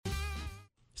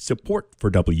Support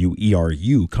for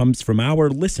WERU comes from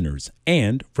our listeners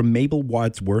and from Mabel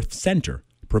Wadsworth Center,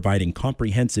 providing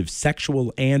comprehensive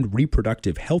sexual and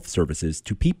reproductive health services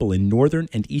to people in northern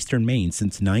and eastern Maine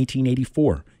since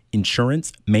 1984.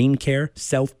 Insurance, Maine Care,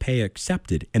 self-pay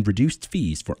accepted, and reduced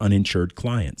fees for uninsured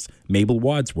clients.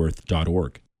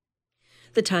 MabelWadsworth.org.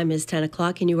 The time is 10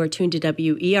 o'clock, and you are tuned to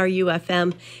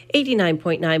WERU-FM,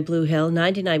 89.9 Blue Hill,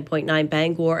 99.9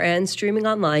 Bangor, and streaming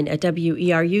online at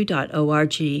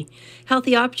WERU.org.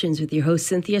 Healthy Options with your host,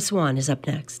 Cynthia Swan, is up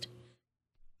next.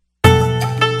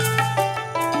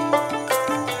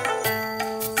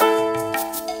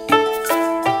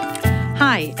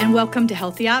 Hi, and welcome to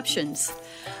Healthy Options.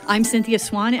 I'm Cynthia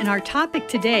Swan, and our topic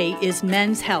today is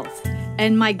men's health.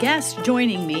 And my guest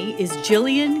joining me is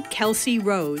Jillian Kelsey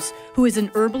Rose, who is an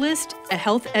herbalist, a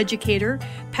health educator,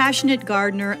 passionate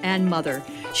gardener, and mother.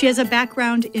 She has a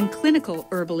background in clinical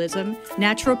herbalism,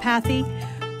 naturopathy,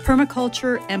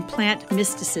 permaculture, and plant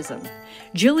mysticism.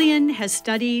 Jillian has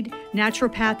studied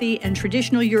naturopathy and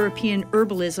traditional European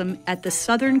herbalism at the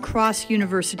Southern Cross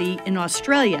University in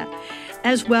Australia,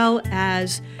 as well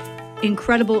as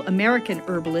incredible American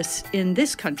herbalists in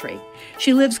this country.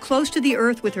 She lives close to the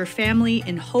earth with her family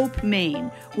in Hope,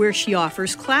 Maine, where she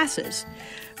offers classes.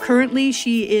 Currently,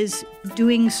 she is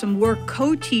doing some work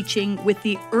co-teaching with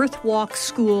the Earthwalk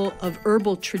School of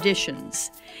Herbal Traditions,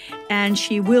 and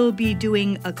she will be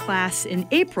doing a class in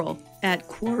April at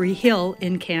Quarry Hill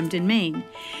in Camden, Maine.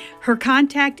 Her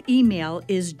contact email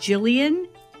is Jillian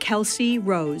Kelsey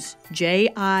Rose,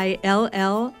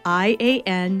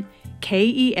 JILLIANKELSEY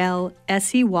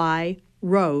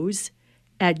Rose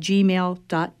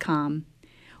 @gmail.com.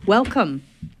 Welcome.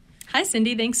 Hi,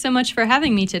 Cindy. Thanks so much for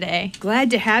having me today. Glad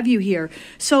to have you here.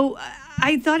 So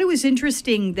I thought it was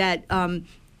interesting that, we're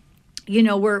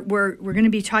going to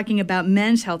be talking about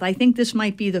men's health. I think this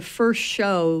might be the first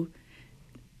show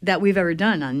that we've ever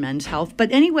done on men's health.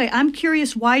 But anyway, I'm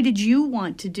curious, why did you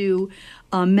want to do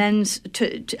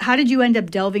how did you end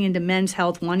up delving into men's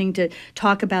health, wanting to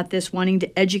talk about this, wanting to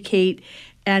educate,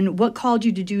 and what called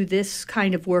you to do this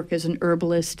kind of work as an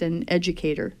herbalist and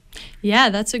educator? Yeah,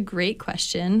 that's a great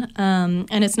question.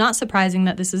 And it's not surprising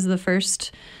that this is the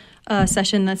first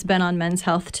session that's been on men's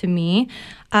health to me.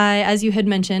 As you had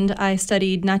mentioned, I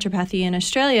studied naturopathy in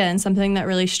Australia, and something that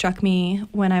really struck me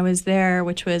when I was there,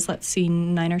 which was,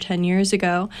 9 or 10 years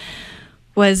ago,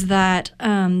 was that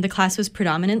the class was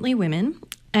predominantly women,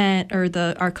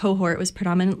 our cohort was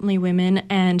predominantly women,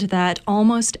 and that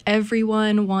almost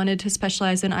everyone wanted to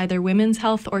specialize in either women's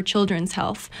health or children's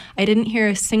health. I didn't hear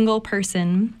a single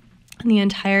person the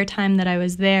entire time that I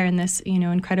was there in this,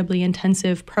 incredibly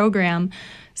intensive program,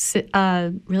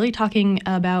 really talking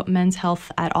about men's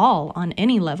health at all on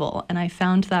any level. And I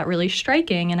found that really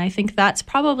striking. And I think that's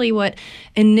probably what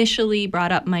initially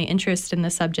brought up my interest in the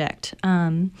subject.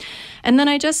 And then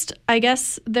I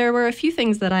guess there were a few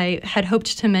things that I had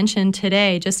hoped to mention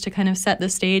today just to kind of set the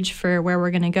stage for where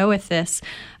we're going to go with this.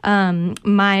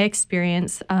 My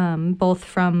experience, both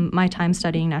from my time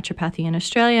studying naturopathy in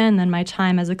Australia and then my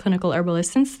time as a clinical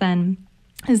herbalist since then,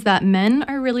 is that men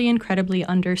are really incredibly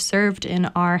underserved in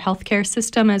our healthcare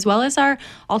system, as well as our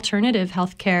alternative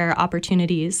healthcare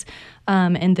opportunities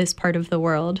in this part of the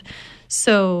world.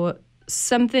 So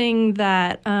something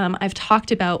that I've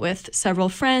talked about with several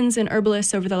friends and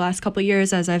herbalists over the last couple of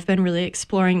years as I've been really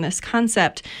exploring this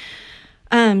concept,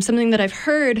 something that I've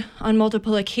heard on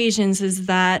multiple occasions is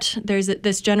that there's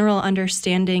this general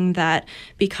understanding that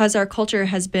because our culture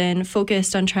has been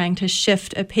focused on trying to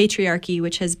shift a patriarchy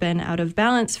which has been out of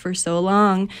balance for so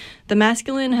long, the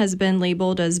masculine has been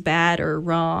labeled as bad or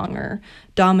wrong or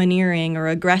domineering or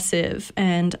aggressive.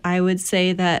 And I would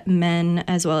say that men,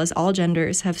 as well as all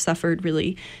genders, have suffered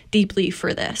really deeply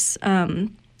for this.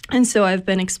 And so I've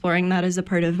been exploring that as a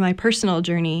part of my personal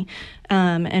journey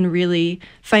and really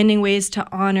finding ways to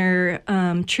honor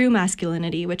true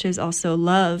masculinity, which is also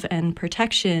love and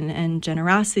protection and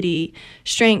generosity,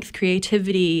 strength,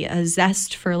 creativity, a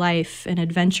zest for life, an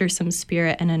adventuresome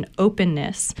spirit, and an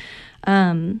openness.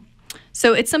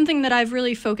 So it's something that I've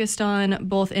really focused on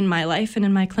both in my life and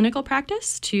in my clinical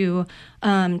practice to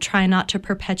try not to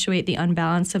perpetuate the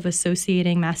unbalance of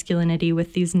associating masculinity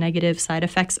with these negative side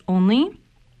effects only.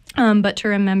 But to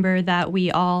remember that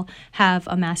we all have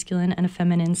a masculine and a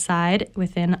feminine side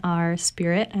within our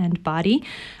spirit and body,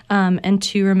 and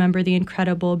to remember the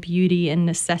incredible beauty and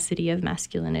necessity of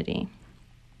masculinity.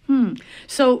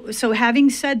 So having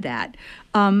said that,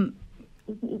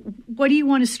 what do you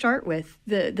want to start with?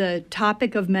 The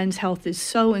topic of men's health is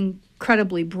so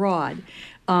incredibly broad.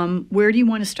 Where do you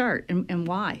want to start and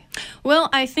why? Well,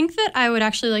 I think that I would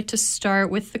actually like to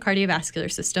start with the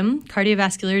cardiovascular system.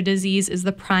 Cardiovascular disease is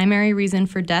the primary reason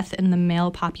for death in the male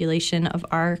population of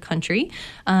our country.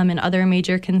 And other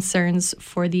major concerns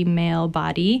for the male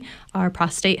body are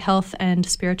prostate health and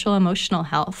spiritual emotional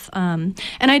health. And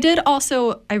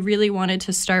I really wanted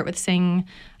to start with saying,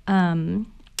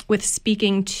 with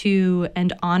speaking to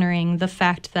and honoring the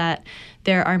fact that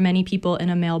there are many people in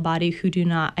a male body who do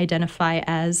not identify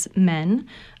as men.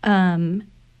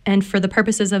 And for the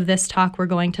purposes of this talk, we're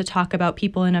going to talk about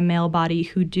people in a male body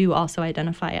who do also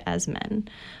identify as men,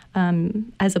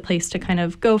 as a place to kind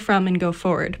of go from and go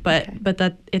forward. But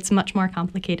that it's much more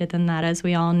complicated than that, as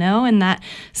we all know, and that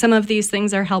some of these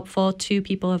things are helpful to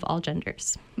people of all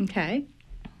genders. Okay.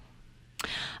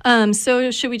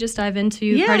 So should we just dive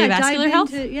into cardiovascular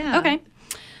health? Okay.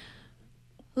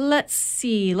 Let's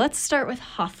see. Let's start with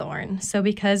hawthorn. So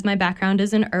because my background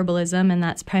is in herbalism and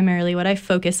that's primarily what I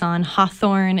focus on,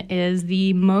 hawthorn is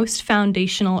the most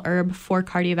foundational herb for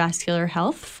cardiovascular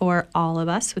health for all of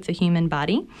us with the human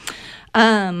body.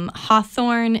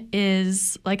 Hawthorn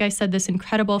is, like I said, this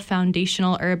incredible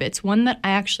foundational herb. It's one that I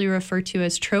actually refer to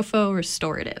as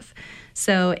tropho-restorative.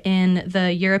 So in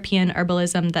the European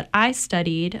herbalism that I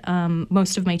studied,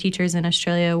 most of my teachers in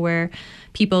Australia were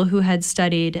people who had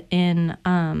studied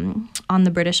on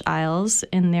the British Isles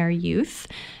in their youth.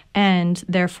 And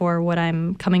therefore, what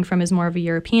I'm coming from is more of a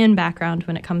European background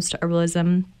when it comes to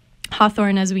herbalism.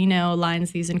 Hawthorn, as we know,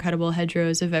 lines these incredible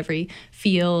hedgerows of every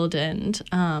field, and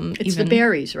it's the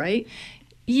berries, right?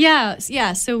 Yeah.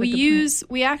 So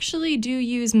we actually do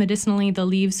use medicinally the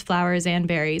leaves, flowers, and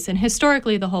berries, and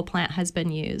historically the whole plant has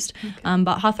been used. Okay.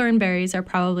 But hawthorn berries are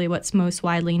probably what's most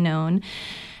widely known.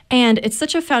 And it's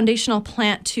such a foundational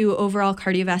plant to overall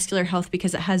cardiovascular health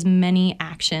because it has many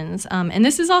actions. And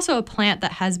this is also a plant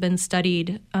that has been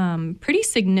studied pretty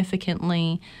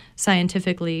significantly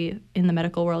scientifically in the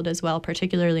medical world as well,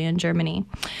 particularly in Germany.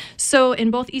 So in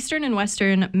both Eastern and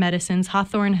Western medicines,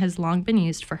 hawthorn has long been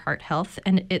used for heart health,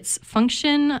 and its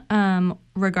function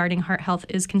regarding heart health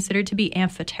is considered to be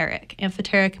amphoteric.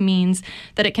 Amphoteric means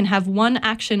that it can have one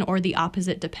action or the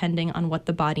opposite depending on what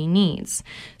the body needs.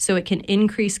 So it can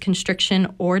increase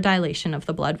constriction or dilation of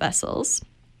the blood vessels.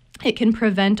 It can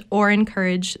prevent or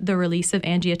encourage the release of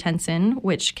angiotensin,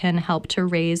 which can help to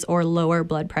raise or lower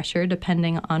blood pressure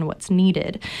depending on what's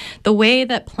needed. The way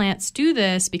that plants do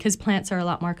this, because plants are a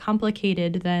lot more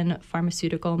complicated than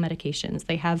pharmaceutical medications,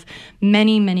 they have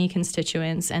many, many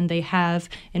constituents, and they have,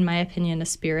 in my opinion, a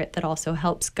spirit that also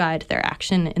helps guide their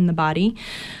action in the body.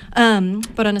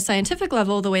 But on a scientific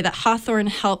level, the way that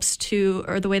hawthorn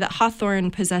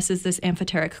possesses this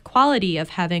amphoteric quality of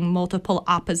having multiple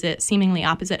seemingly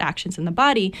opposite actions in the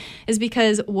body is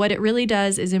because what it really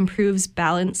does is improves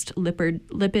balanced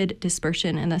lipid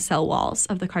dispersion in the cell walls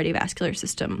of the cardiovascular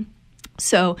system.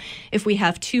 So if we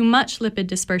have too much lipid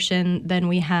dispersion, then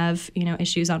we have,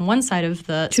 issues on one side of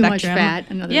the spectrum. Too much fat,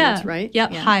 in other words, right?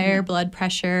 Yep, higher blood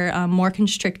pressure, more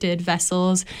constricted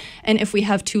vessels. And if we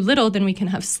have too little, then we can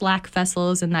have slack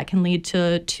vessels, and that can lead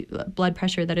to blood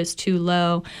pressure that is too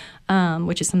low,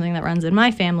 which is something that runs in my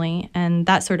family, and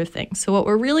that sort of thing. So what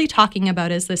we're really talking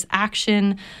about is this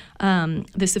action,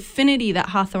 this affinity that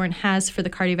hawthorn has for the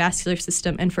cardiovascular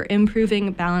system and for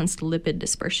improving balanced lipid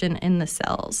dispersion in the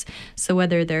cells. So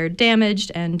whether they're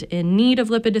damaged and in need of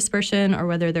lipid dispersion or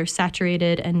whether they're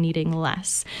saturated and needing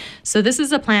less. So this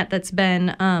is a plant that's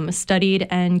been studied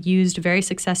and used very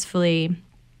successfully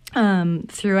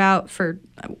throughout for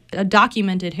a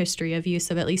documented history of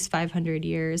use of at least 500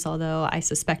 years, although I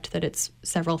suspect that it's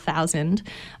several thousand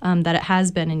that it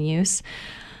has been in use.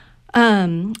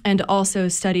 And also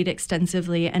studied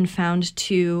extensively and found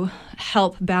to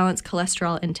help balance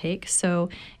cholesterol intake. So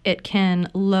it can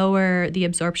lower the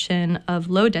absorption of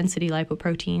low-density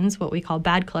lipoproteins, what we call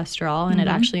bad cholesterol, and it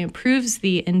actually improves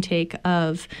the intake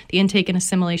and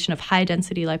assimilation of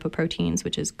high-density lipoproteins,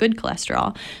 which is good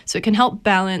cholesterol. So it can help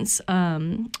balance a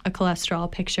cholesterol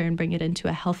picture and bring it into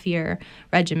a healthier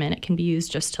regimen. It can be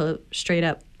used just to straight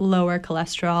up lower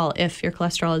cholesterol. If your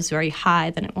cholesterol is very high,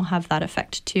 then it will have that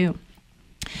effect too.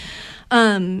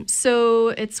 So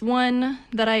it's one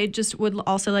that I just would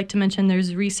also like to mention.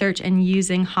 There's research in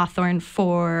using hawthorn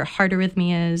for heart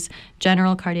arrhythmias,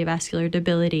 general cardiovascular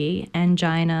debility,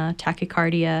 angina,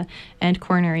 tachycardia, and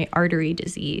coronary artery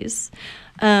disease.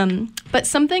 But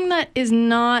something that is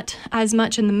not as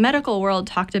much in the medical world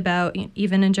talked about,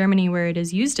 even in Germany where it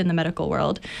is used in the medical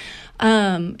world,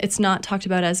 it's not talked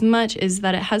about as much, is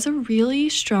that it has a really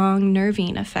strong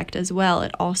nervine effect as well.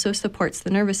 It also supports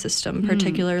the nervous system,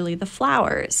 particularly the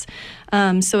flowers.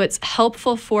 So it's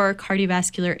helpful for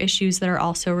cardiovascular issues that are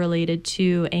also related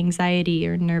to anxiety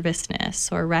or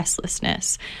nervousness or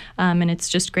restlessness. And it's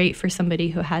just great for somebody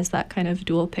who has that kind of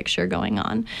dual picture going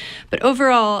on. But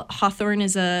overall, hawthorn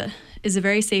is a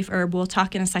very safe herb. We'll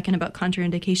talk in a second about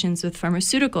contraindications with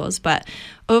pharmaceuticals, but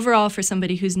overall, for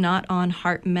somebody who's not on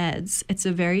heart meds, it's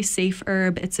a very safe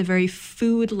herb. It's a very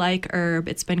food-like herb.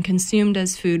 It's been consumed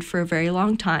as food for a very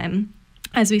long time.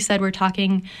 As we said, we're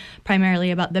talking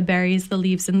primarily about the berries, the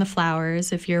leaves, and the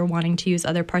flowers. If you're wanting to use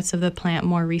other parts of the plant,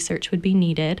 more research would be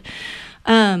needed.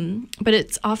 But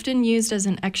it's often used as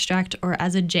an extract or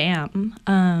as a jam.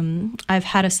 I've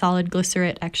had a solid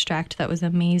glycerin extract that was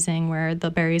amazing, where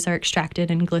the berries are extracted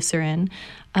in glycerin,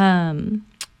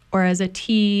 or as a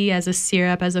tea, as a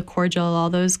syrup, as a cordial. All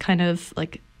those kind of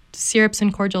like syrups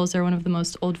and cordials are one of the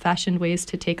most old-fashioned ways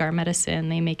to take our medicine.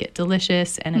 They make it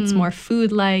delicious, and it's more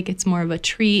food-like. It's more of a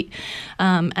treat,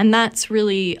 and that's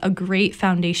really a great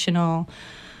foundational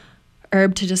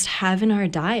herb to just have in our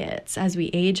diets as we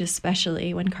age,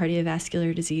 especially when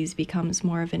cardiovascular disease becomes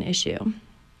more of an issue.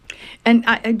 And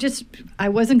I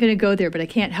wasn't going to go there, but I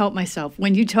can't help myself.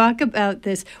 When you talk about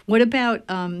this, what about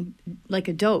like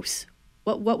a dose?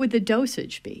 What would the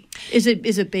dosage be? Is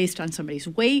it based on somebody's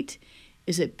weight?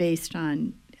 Is it based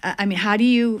on, I mean, how do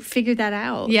you figure that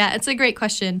out? Yeah, it's a great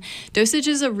question. Dosage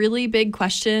is a really big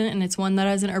question, and it's one that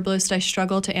as an herbalist I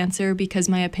struggle to answer because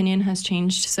my opinion has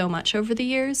changed so much over the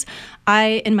years.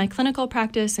 In my clinical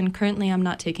practice, and currently I'm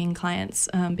not taking clients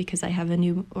because I have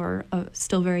a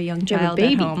still very young child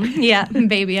at home. Yeah,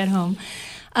 baby at home.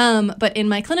 But in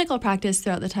my clinical practice,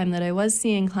 throughout the time that I was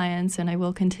seeing clients, and I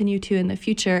will continue to in the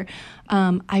future,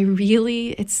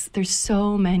 there's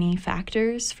so many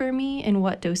factors for me in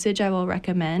what dosage I will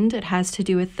recommend. It has to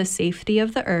do with the safety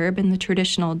of the herb and the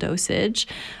traditional dosage.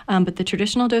 But the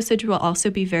traditional dosage will also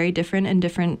be very different in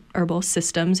different herbal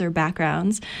systems or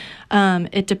backgrounds.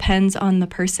 It depends on the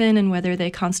person and whether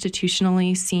they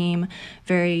constitutionally seem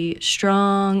very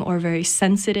strong or very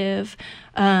sensitive.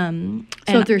 So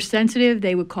if they're sensitive,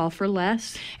 they would call for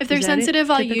less? If they're sensitive,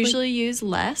 I'll usually use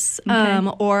less,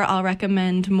 or I'll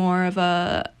recommend more of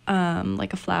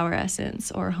like a flower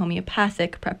essence or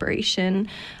homeopathic preparation.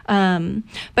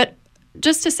 But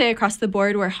just to say across the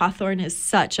board, where hawthorn is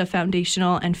such a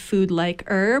foundational and food-like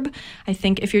herb, I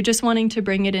think if you're just wanting to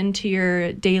bring it into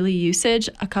your daily usage,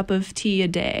 a cup of tea a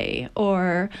day,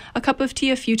 or a cup of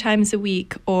tea a few times a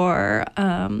week, or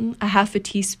a half a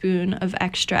teaspoon of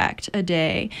extract a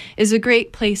day is a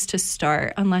great place to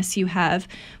start, unless you have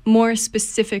more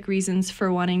specific reasons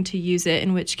for wanting to use it,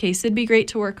 in which case it'd be great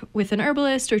to work with an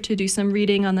herbalist or to do some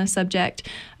reading on the subject.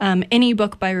 Any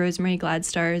book by Rosemary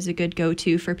Gladstar is a good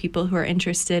go-to for people who are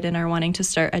interested and are wanting to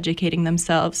start educating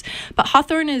themselves. But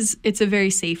hawthorn it's a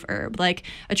very safe herb. Like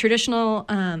a traditional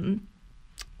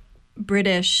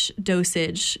British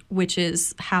dosage, which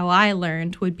is how I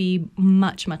learned, would be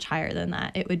much, much higher than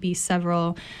that. It would be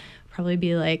probably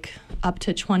be like up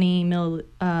to 20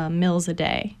 mils a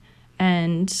day.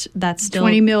 And that's still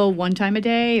 20 mil one time a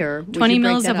day, or 20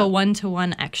 mils of a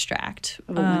 1-to-1 extract.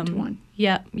 Of a 1-to-1.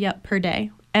 Yep, per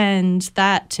day. And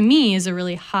that, to me, is a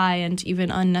really high and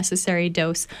even unnecessary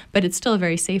dose, but it's still a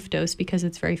very safe dose because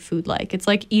it's very food-like. It's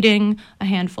like eating a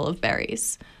handful of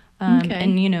berries.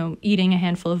 And, eating a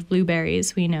handful of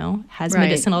blueberries, we know, has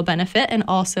medicinal benefit and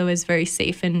also is very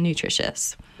safe and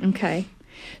nutritious. Okay.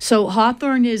 So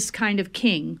hawthorn is kind of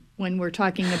king when we're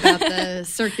talking about the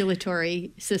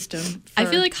circulatory system. I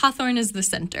feel like hawthorn is the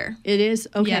center. It is?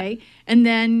 Okay. Yeah. And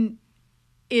then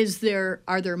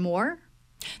are there more?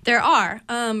 There are.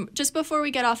 Just before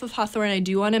we get off of hawthorn, I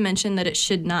do want to mention that it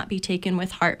should not be taken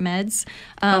with heart meds.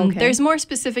 There's more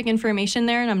specific information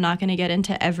there, and I'm not going to get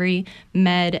into every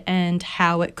med and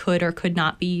how it could or could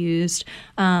not be used.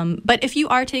 But if you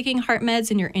are taking heart meds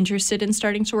and you're interested in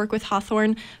starting to work with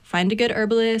hawthorn, find a good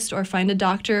herbalist or find a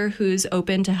doctor who's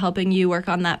open to helping you work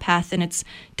on that path, and it's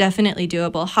definitely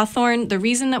doable. Hawthorn, the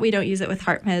reason that we don't use it with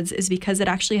heart meds is because it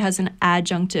actually has an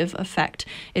adjunctive effect.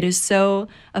 It is so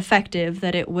effective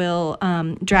that it will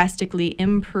drastically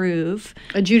improve.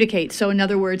 Adjudicate. So in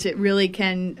other words, it really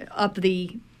can up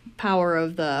the power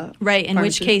of the right, in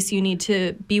which case you need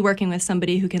to be working with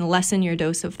somebody who can lessen your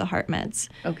dose of the heart meds.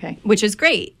 Okay. Which is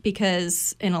great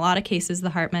because in a lot of cases the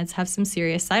heart meds have some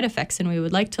serious side effects and we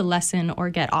would like to lessen or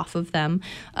get off of them.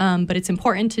 But it's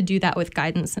important to do that with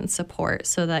guidance and support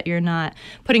so that you're not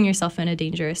putting yourself in a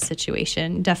dangerous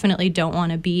situation. Definitely don't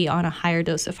want to be on a higher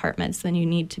dose of heart meds than you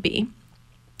need to be.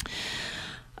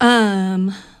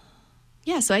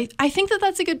 So I think that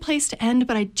that's a good place to end,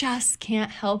 but I just can't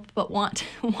help but want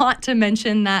to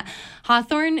mention that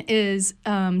hawthorn is,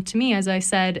 to me, as I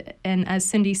said, and as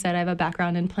Cindy said, I have a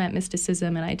background in plant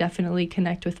mysticism, and I definitely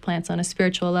connect with plants on a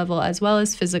spiritual level as well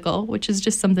as physical, which is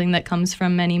just something that comes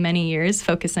from many, many years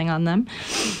focusing on them.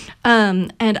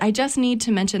 And I just need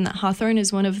to mention that hawthorn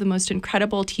is one of the most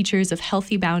incredible teachers of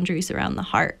healthy boundaries around the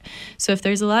heart. So if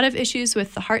there's a lot of issues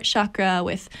with the heart chakra,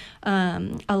 with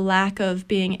a lack of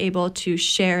being able to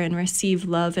share and receive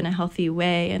love in a healthy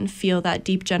way and feel that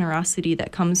deep generosity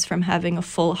that comes from having a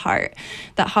full heart,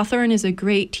 that hawthorn is a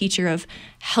great teacher of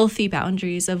healthy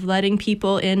boundaries, of letting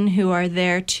people in who are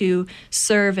there to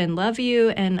serve and love you,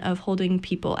 and of holding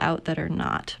people out that are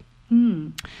not.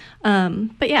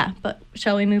 But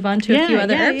shall we move on to a few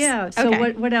other herbs? Yeah. So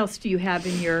okay. what else do you have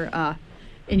in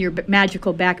your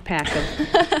magical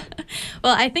backpack?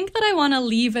 Well, I think that I want to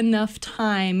leave enough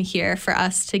time here for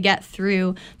us to get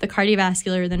through the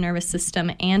cardiovascular, the nervous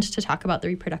system, and to talk about the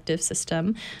reproductive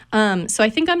system. So I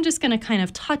think I'm just going to kind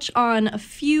of touch on a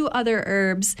few other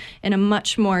herbs in a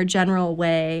much more general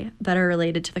way that are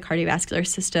related to the cardiovascular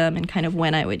system and kind of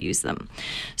when I would use them.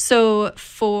 So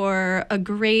for a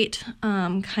great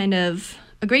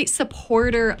a great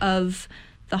supporter of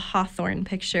the hawthorn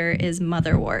picture is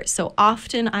motherwort. So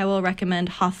often I will recommend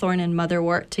hawthorn and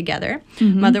motherwort together.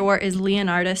 Mm-hmm. Motherwort is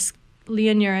Leonurus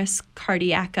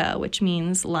cardiaca, which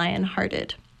means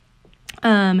lion-hearted.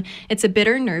 It's a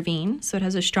bitter nervine, so it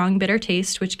has a strong bitter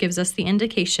taste, which gives us the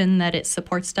indication that it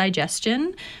supports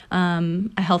digestion,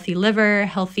 a healthy liver,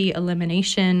 healthy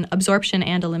elimination, absorption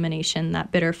and elimination,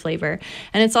 that bitter flavor.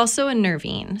 And it's also a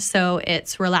nervine, so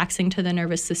it's relaxing to the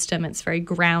nervous system. It's very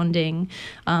grounding,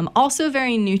 also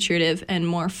very nutritive and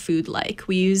more food-like.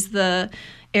 We use the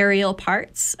aerial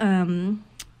parts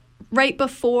right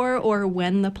before or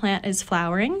when the plant is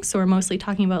flowering. So we're mostly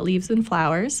talking about leaves and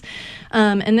flowers.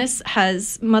 And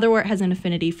motherwort has an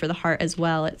affinity for the heart as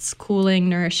well. It's cooling,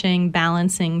 nourishing,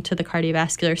 balancing to the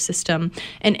cardiovascular system.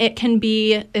 And it can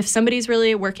be, if somebody's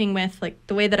really working with, like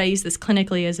the way that I use this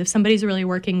clinically is if somebody's really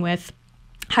working with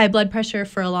high blood pressure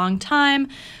for a long time,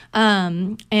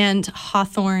 and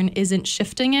hawthorn isn't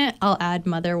shifting it, I'll add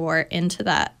motherwort into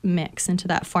that mix, into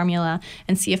that formula,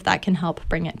 and see if that can help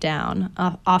bring it down.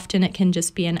 Often it can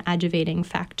just be an adjuvating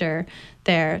factor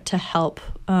there to help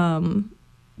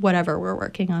whatever we're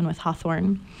working on with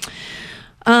hawthorn.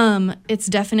 It's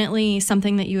definitely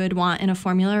something that you would want in a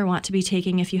formula or want to be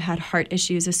taking if you had heart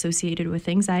issues associated with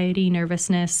anxiety,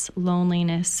 nervousness,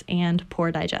 loneliness, and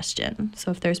poor digestion.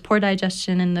 So if there's poor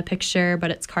digestion in the picture,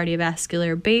 but it's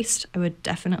cardiovascular based, I would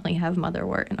definitely have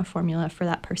motherwort in a formula for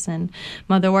that person.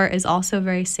 Motherwort is also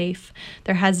very safe.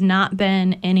 There has not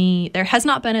been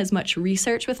as much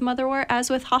research with motherwort as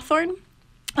with hawthorn.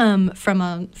 From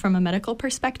a medical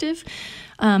perspective.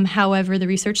 However, the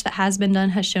research that has been done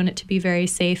has shown it to be very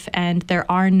safe, and there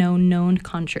are no known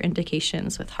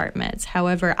contraindications with heart meds.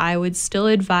 However, I would still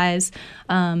advise,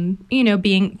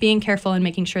 being careful and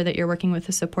making sure that you're working with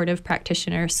a supportive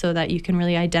practitioner so that you can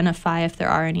really identify if there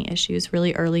are any issues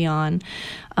really early on.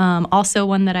 Also,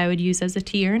 one that I would use as a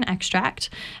tea or an extract.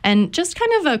 And just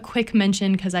kind of a quick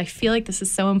mention, because I feel like this is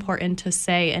so important to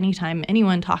say anytime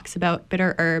anyone talks about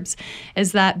bitter herbs,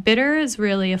 is that bitter is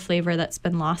really a flavor that's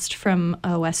been lost from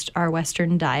our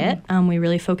Western diet. We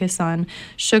really focus on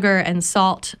sugar and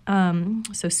salt,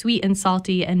 so sweet and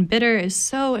salty, and bitter is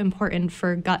so important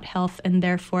for gut health and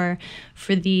therefore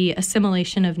for the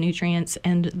assimilation of nutrients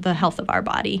and the health of our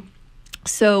body.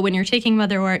 So when you're taking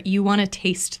motherwort, you want to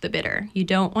taste the bitter. You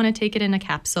don't want to take it in a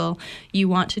capsule. You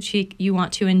want to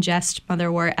ingest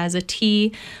motherwort as a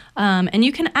tea. And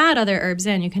you can add other herbs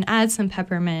in. You can add some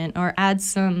peppermint or add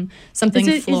something floral.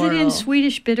 Is it in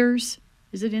Swedish bitters?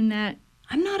 Is it in that?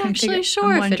 I'm not actually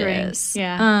sure if it is.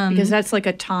 Yeah, because that's like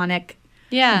a tonic.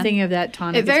 Yeah. I'm thinking of that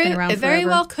tonic. It very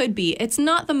well could be. It's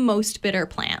not the most bitter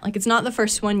plant. Like, it's not the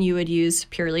first one you would use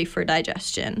purely for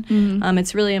digestion. Mm-hmm.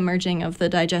 It's really emerging of the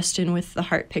digestion with the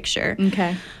heart picture.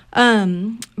 Okay.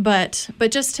 But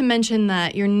just to mention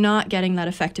that you're not getting that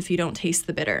effect if you don't taste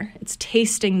the bitter. It's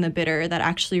tasting the bitter that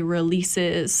actually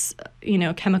releases,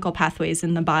 chemical pathways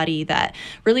in the body that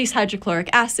release hydrochloric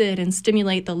acid and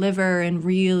stimulate the liver and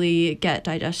really get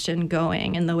digestion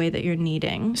going in the way that you're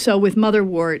needing. So with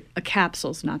motherwort, a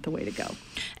capsule's not the way to go.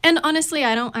 And honestly,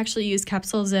 I don't actually use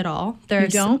capsules at all. You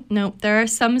don't? No. There are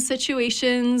some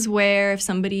situations where if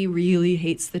somebody really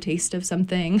hates the taste of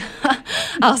something,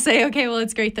 I'll say, okay, well,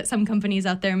 it's great that some companies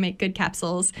out there make good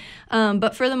capsules.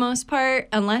 But for the most part,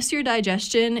 unless your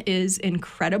digestion is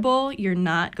incredible, you're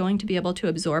not going to be able to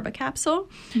absorb a capsule. capsule.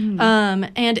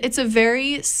 And it's a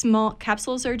very small,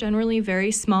 capsules are generally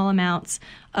very small amounts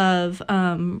of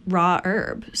raw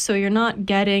herb. So you're not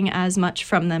getting as much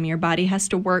from them. Your body has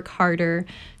to work harder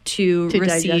to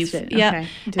receive digest it. Yeah. Okay.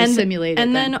 To assimilate it.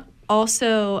 And then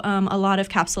also, a lot of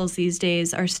capsules these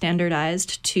days are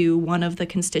standardized to one of the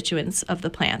constituents of the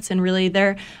plants. And really,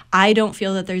 I don't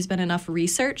feel that there's been enough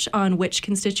research on which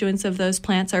constituents of those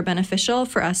plants are beneficial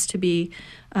for us to be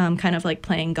kind of like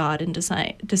playing God and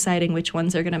deciding which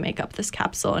ones are going to make up this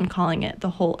capsule and calling it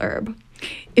the whole herb.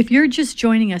 If you're just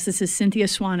joining us, this is Cynthia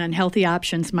Swan on Healthy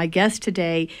Options. My guest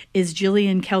today is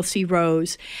Jillian Kelsey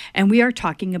Rose, and we are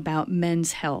talking about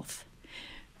men's health.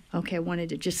 Okay, I wanted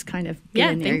to just kind of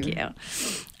get in there. Thank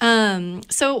you.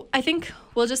 So I think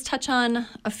we'll just touch on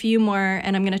a few more,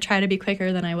 and I'm going to try to be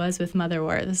quicker than I was with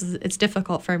motherwort. It's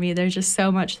difficult for me. There's just so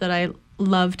much that I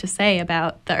love to say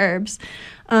about the herbs.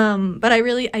 But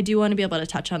I do want to be able to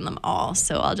touch on them all,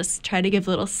 so I'll just try to give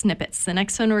little snippets. The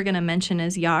next one we're going to mention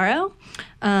is yarrow,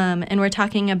 and we're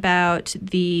talking about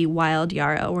the wild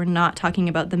yarrow. We're not talking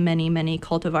about the many, many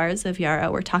cultivars of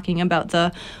yarrow. We're talking about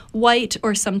the white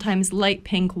or sometimes light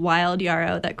pink wild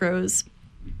yarrow that grows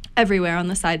everywhere on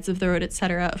the sides of the road,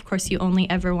 etc. Of course, you only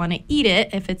ever want to eat it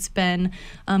if it's been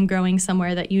growing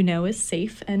somewhere that you know is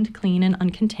safe and clean and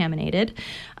uncontaminated.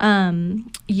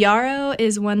 Yarrow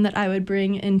is one that I would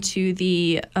bring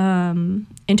into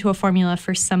a formula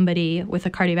for somebody with a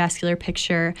cardiovascular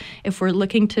picture if we're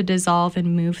looking to dissolve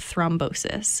and move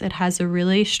thrombosis. It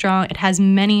has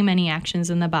many, many actions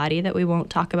in the body that we won't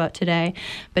talk about today,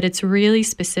 but it's really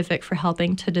specific for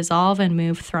helping to dissolve and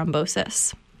move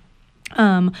thrombosis.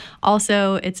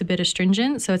 Also, it's a bit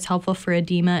astringent, so it's helpful for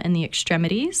edema in the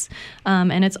extremities,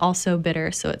 and it's also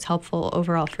bitter, so it's helpful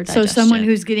overall for digestion. So someone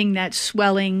who's getting that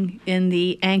swelling in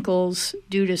the ankles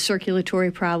due to circulatory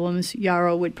problems,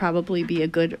 yarrow would probably be a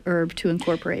good herb to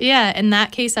incorporate. Yeah, in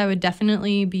that case, I would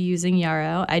definitely be using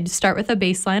yarrow. I'd start with a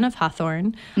baseline of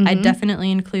hawthorn. I'd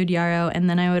definitely include yarrow, and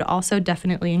then I would also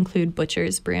definitely include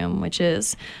butcher's broom, which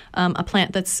is a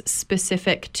plant that's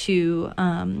specific to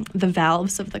the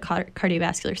valves of the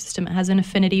cardiovascular system. It has an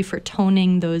affinity for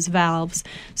toning those valves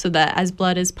so that as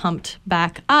blood is pumped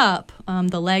back up,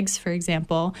 the legs, for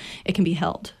example, it can be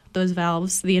held. Those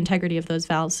valves, the integrity of those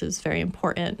valves is very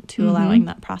important to allowing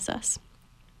that process.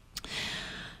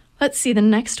 Let's see, the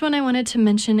next one I wanted to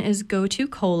mention is gotu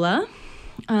kola,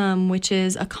 which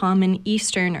is a common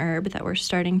Eastern herb that we're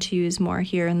starting to use more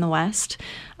here in the West.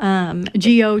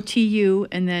 Gotu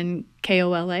and then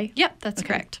kola? Yep, that's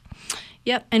correct.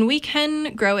 Yep, and we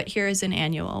can grow it here as an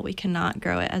annual. We cannot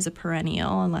grow it as a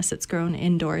perennial unless it's grown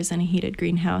indoors in a heated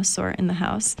greenhouse or in the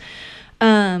house.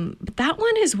 But that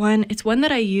one is one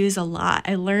that I use a lot.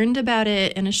 I learned about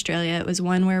it in Australia. It was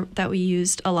one that we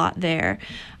used a lot there.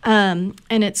 And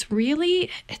it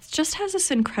just has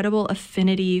this incredible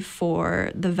affinity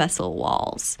for the vessel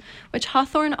walls, which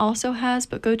hawthorn also has,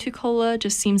 but gotu kola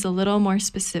just seems a little more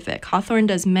specific. Hawthorn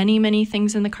does many, many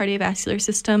things in the cardiovascular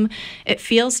system. It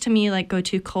feels to me like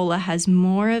gotu kola has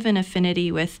more of an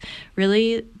affinity with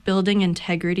really building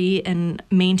integrity and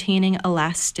maintaining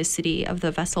elasticity of the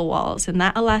vessel walls. And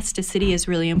that elasticity is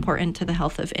really important to the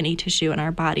health of any tissue in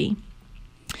our body.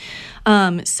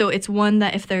 So it's one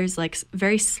that if there's like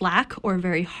very slack or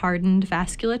very hardened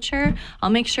vasculature, I'll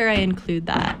make sure I include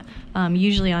that,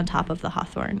 usually on top of the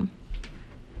hawthorn.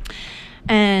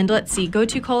 And let's see,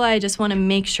 gotu kola, I just want to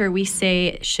make sure we say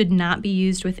it should not be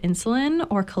used with insulin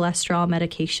or cholesterol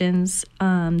medications.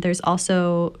 There's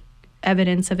also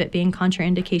evidence of it being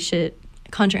contraindicated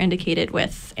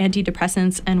with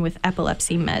antidepressants and with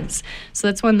epilepsy meds. So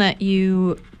that's one that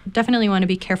you definitely want to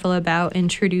be careful about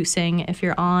introducing if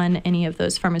you're on any of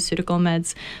those pharmaceutical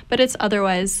meds, but it's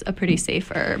otherwise a pretty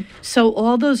safe herb. So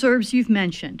all those herbs you've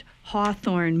mentioned,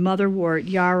 hawthorn, motherwort,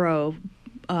 yarrow,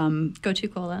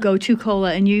 gotu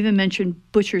kola, and you even mentioned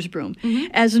butcher's broom.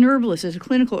 As an herbalist, as a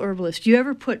clinical herbalist, do you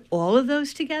ever put all of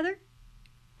those together?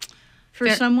 For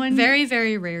someone? Very,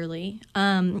 very rarely.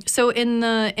 So in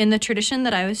the tradition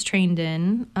that I was trained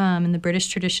in, and the British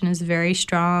tradition is very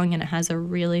strong, and it has a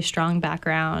really strong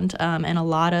background, and a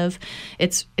lot of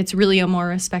it's really a more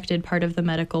respected part of the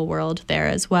medical world there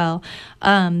as well.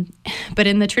 But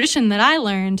in the tradition that I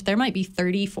learned, there might be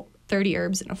 30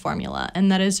 herbs in a formula,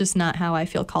 and that is just not how I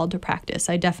feel called to practice.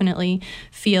 I definitely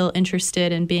feel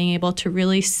interested in being able to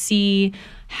really see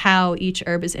how each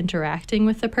herb is interacting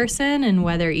with the person and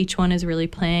whether each one is really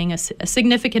playing a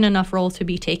significant enough role to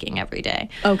be taking every day.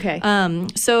 Okay.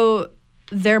 So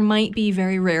there might be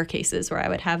very rare cases where I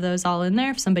would have those all in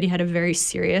there. If somebody had a very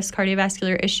serious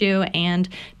cardiovascular issue and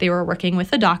they were working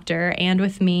with a doctor and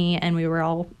with me and we were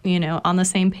all, on the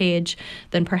same page,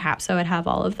 then perhaps I would have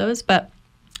all of those. But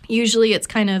usually it's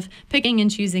kind of picking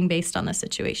and choosing based on the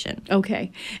situation.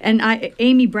 Okay. And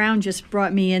Amy Brown just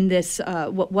brought me in this,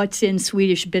 what's in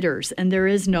Swedish bitters, and there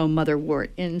is no motherwort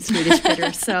in Swedish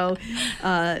bitters. So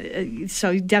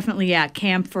definitely,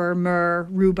 camphor, myrrh,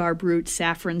 rhubarb root,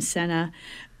 saffron, senna,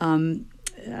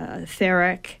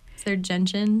 theriac. Is there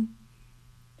gentian?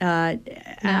 No?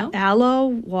 Aloe,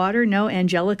 water, no,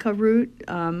 angelica root,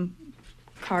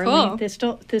 Carling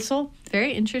thistle.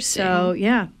 Very interesting. So,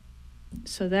 yeah.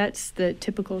 So that's the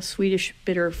typical Swedish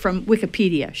bitter from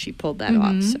Wikipedia. She pulled that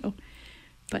off. So,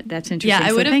 but that's interesting. Yeah,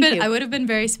 I would have been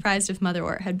very surprised if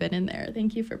motherwort had been in there.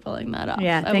 Thank you for pulling that off.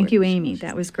 Yeah, thank you, Amy.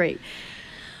 That was great.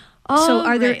 So,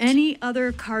 are there any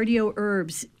other cardio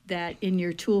herbs that in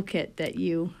your toolkit that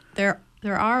you?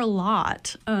 There are a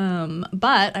lot,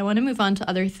 but I want to move on to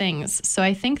other things. So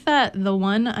I think that the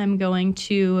one I'm going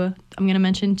to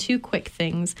mention two quick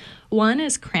things. One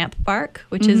is cramp bark,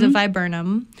 which is a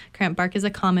viburnum. Cramp bark is a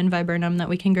common viburnum that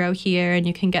we can grow here and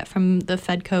you can get from the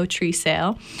Fedco tree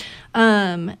sale.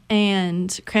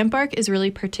 And cramp bark is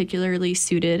really particularly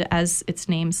suited, as its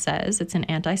name says. It's an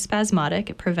antispasmodic.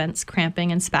 It prevents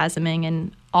cramping and spasming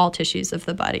in all tissues of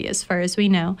the body, as far as we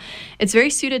know. It's very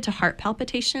suited to heart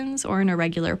palpitations or an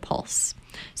irregular pulse.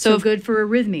 So good for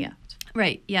arrhythmia.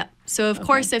 Right, yeah. So, of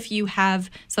course, if you have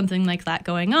something like that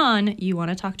going on, you want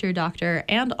to talk to your doctor.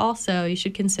 And also, you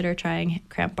should consider trying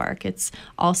cramp bark. It's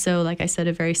also, like I said,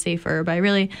 a very safe herb. I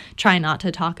really try not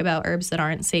to talk about herbs that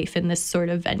aren't safe in this sort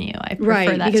of venue. I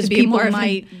prefer that to be more of because people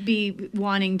might be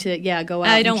wanting to, go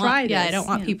out and try this. Yeah, I don't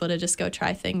want people to just go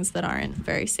try things that aren't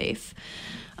very safe.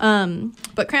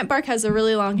 But cramp bark has a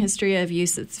really long history of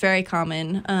use. It's very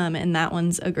common, and that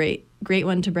one's a great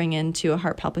one to bring into a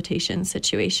heart palpitation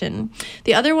situation.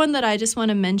 The other one that I just want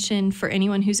to mention for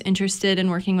anyone who's interested in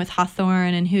working with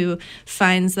hawthorn and who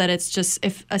finds that it's just,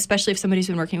 especially if somebody's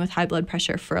been working with high blood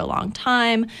pressure for a long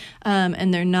time,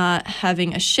 and they're not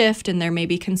having a shift and they're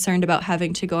maybe concerned about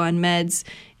having to go on meds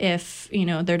if,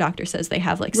 their doctor says they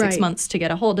have 6 months to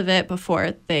get a hold of it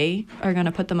before they are going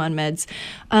to put them on meds.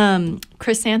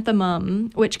 Chrysanthemum,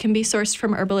 which can be sourced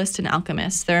from Herbalist and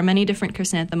Alchemist. There are many different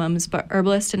chrysanthemums, but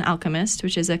Herbalist and Alchemist,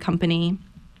 which is a company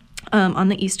on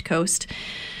the East Coast,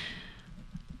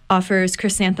 offers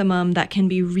chrysanthemum that can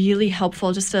be really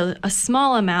helpful, just a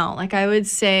small amount. I would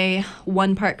say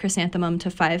 1 part chrysanthemum to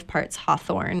 5 parts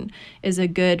hawthorn is a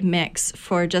good mix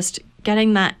for just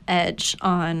getting that edge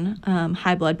on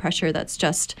high blood pressure that's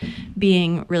just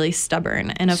being really stubborn.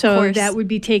 And of course, that would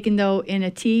be taken though in a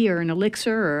tea or an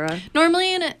elixir or a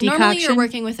normally you're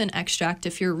working with an extract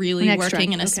if you're really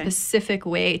working in a specific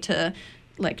way to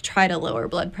try to lower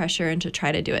blood pressure and to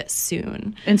try to do it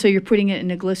soon. And so you're putting it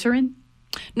in a glycerin?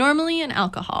 Normally in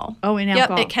alcohol. Oh, in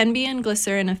alcohol. Yep, it can be in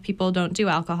glycerin if people don't do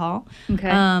alcohol.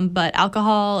 Okay. But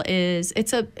alcohol is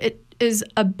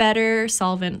a better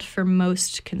solvent for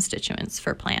most constituents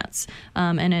for plants.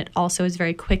 And it also is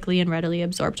very quickly and readily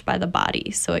absorbed by the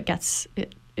body, so it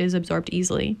is absorbed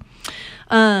easily.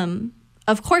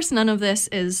 Of course, none of this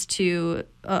is to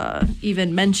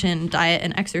even mention diet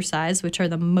and exercise, which are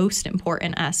the most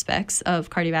important aspects of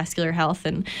cardiovascular health.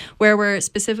 And where we're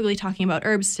specifically talking about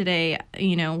herbs today,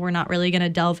 we're not really going to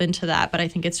delve into that, but I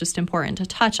think it's just important to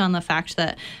touch on the fact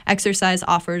that exercise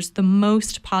offers the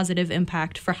most positive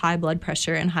impact for high blood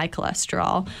pressure and high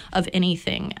cholesterol of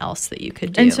anything else that you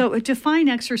could do. And so define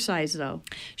exercise, though.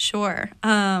 Sure.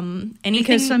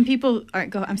 Because some people are,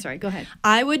 go ahead.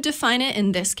 I would define it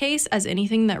in this case as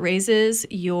anything that raises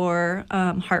your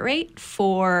heart rate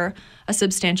for a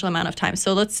substantial amount of time.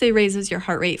 So let's say raises your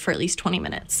heart rate for at least 20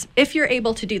 minutes. If you're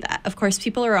able to do that. Of course,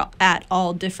 people are at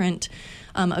all different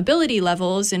ability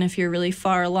levels, and if you're really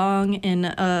far along in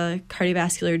a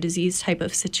cardiovascular disease type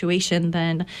of situation,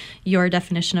 then your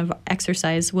definition of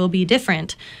exercise will be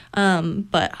different.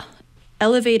 But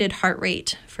elevated heart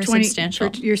rate for substantial.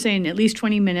 You're saying at least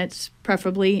 20 minutes,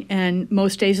 preferably, and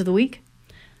most days of the week?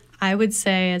 I would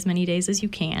say as many days as you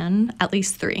can, at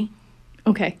least 3.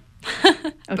 Okay.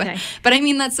 Okay. But I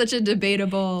mean, that's such a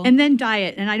debatable... And then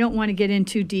diet, and I don't want to get in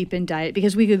too deep in diet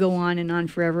because we could go on and on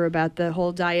forever about the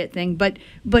whole diet thing.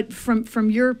 But from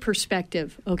your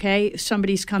perspective, okay,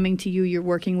 somebody's coming to you, you're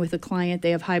working with a client,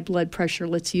 they have high blood pressure.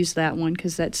 Let's use that one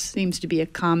because that seems to be a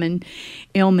common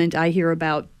ailment I hear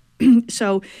about.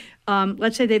 So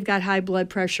let's say they've got high blood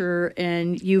pressure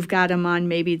and you've got them on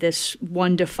maybe this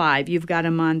 1 to 5. You've got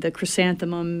them on the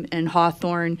chrysanthemum and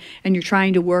hawthorn, and you're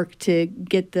trying to work to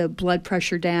get the blood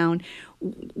pressure down.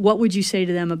 What would you say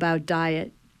to them about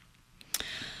diet?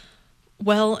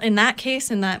 Well, in that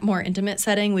case, in that more intimate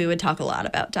setting, we would talk a lot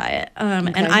about diet.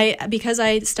 Okay. And because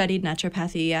I studied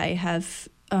naturopathy, I have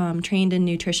trained in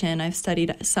nutrition. I've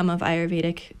studied some of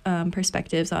Ayurvedic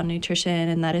perspectives on nutrition,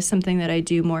 and that is something that I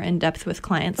do more in depth with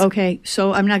clients. Okay,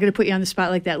 so I'm not going to put you on the spot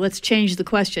like that. Let's change the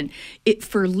question.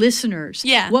 For listeners,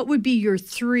 what would be your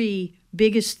 3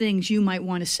 biggest things you might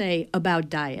want to say about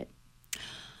diet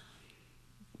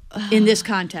in this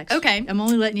context? Okay. I'm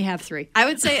only letting you have 3. I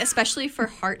would say, especially for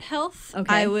heart health,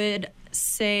 I would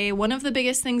say one of the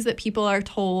biggest things that people are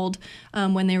told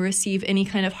when they receive any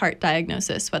kind of heart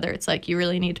diagnosis, whether it's like you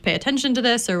really need to pay attention to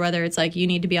this or whether it's like you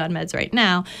need to be on meds right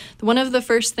now, one of the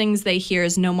first things they hear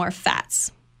is no more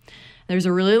fats. There's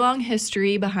a really long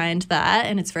history behind that,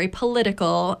 and it's very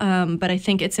political, but I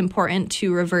think it's important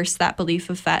to reverse that belief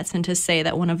of fats and to say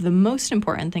that one of the most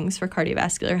important things for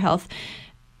cardiovascular health,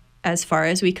 as far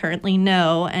as we currently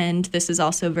know, and this is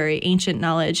also very ancient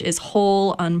knowledge, is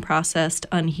whole, unprocessed,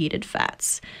 unheated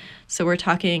fats. So we're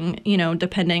talking,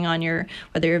 depending on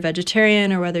whether you're a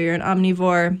vegetarian or whether you're an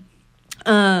omnivore,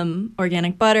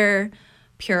 organic butter,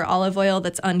 pure olive oil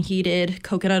that's unheated,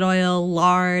 coconut oil,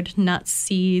 lard, nuts,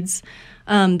 seeds.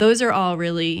 Those are all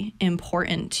really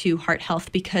important to heart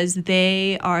health because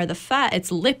they are the fat. It's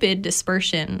lipid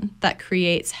dispersion that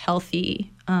creates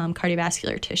healthy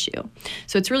cardiovascular tissue.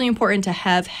 So it's really important to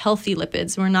have healthy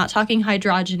lipids. We're not talking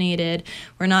hydrogenated.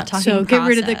 We're not talking processed. Get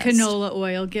rid of the canola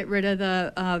oil. Get rid of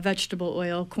the vegetable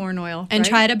oil, corn oil. And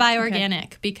try to buy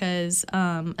organic because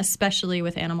especially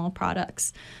with animal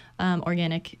products,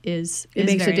 organic is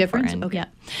makes very a difference. Important. Okay.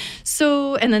 Yeah.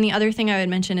 So, and then the other thing I would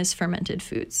mention is fermented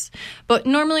foods. But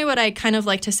normally what I kind of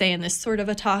like to say in this sort of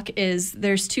a talk is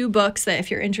there's 2 books that if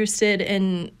you're interested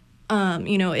in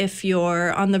if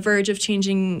you're on the verge of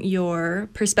changing your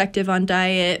perspective on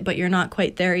diet, but you're not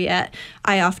quite there yet,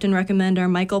 I often recommend are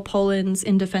Michael Pollan's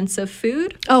In Defense of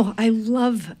Food. Oh, I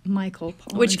love Michael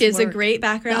Pollan's which gives work. A great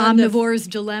background. The Omnivore's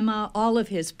Dilemma, all of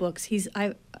his books.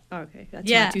 Okay, that's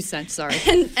my 2 cents, sorry.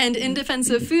 And In Defense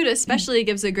of Food especially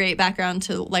gives a great background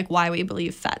to like why we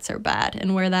believe fats are bad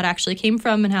and where that actually came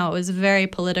from and how it was a very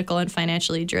political and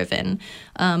financially driven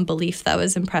belief that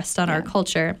was impressed on our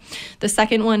culture. The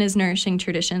second one is Nourishing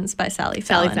Traditions by Sally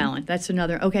Fallon. Sally Fallon, that's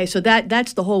another. Okay, so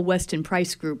that's the whole Weston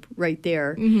Price group right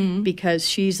there because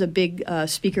she's a big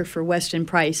speaker for Weston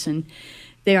Price and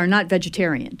they are not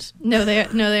vegetarians. No, they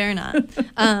are not.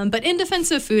 But In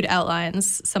Defense of Food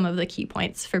outlines some of the key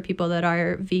points for people that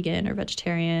are vegan or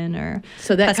vegetarian or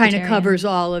so that kind of covers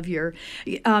all of your.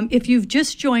 If you've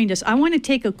just joined us, I want to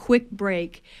take a quick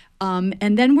break.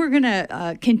 And then we're going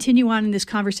to continue on in this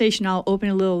conversation. I'll open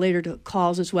a little later to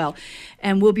calls as well.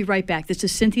 And we'll be right back. This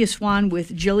is Cynthia Swan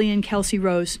with Jillian Kelsey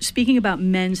Rose speaking about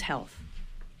men's health.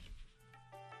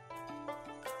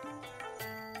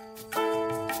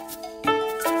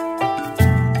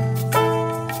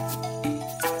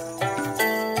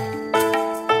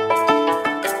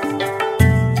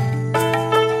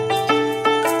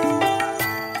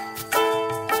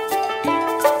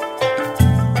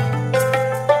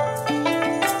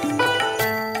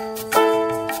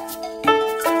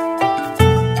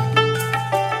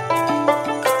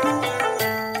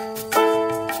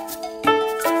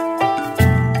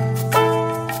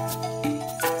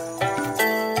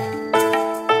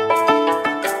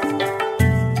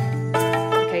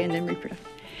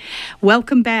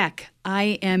 Welcome back.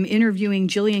 I am interviewing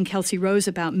Jillian Kelsey Rose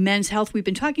about men's health. We've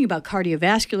been talking about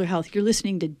cardiovascular health. You're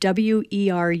listening to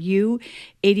WERU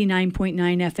 89.9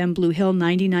 FM Blue Hill,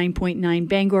 99.9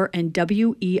 Bangor, and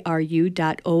WERU.org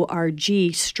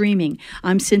streaming.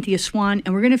 I'm Cynthia Swan,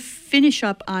 and we're going to finish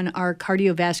up on our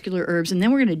cardiovascular herbs, and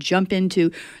then we're going to jump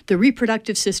into the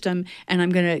reproductive system, and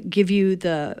I'm going to give you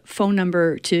the phone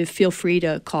number to feel free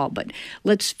to call. But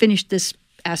let's finish this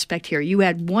aspect here. You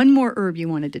had one more herb you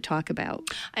wanted to talk about.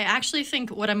 I actually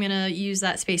think what I'm going to use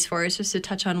that space for is just to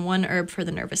touch on one herb for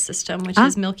the nervous system, which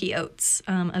is milky oats,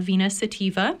 Avena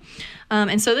sativa.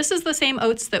 And so this is the same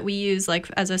oats that we use like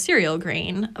as a cereal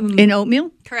grain. In oatmeal?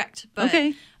 Correct.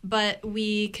 Okay. But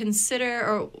we consider,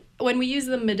 or when we use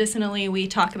them medicinally, we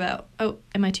talk about,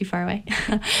 am I too far away?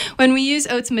 When we use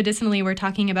oats medicinally, we're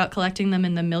talking about collecting them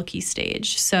in the milky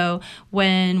stage. So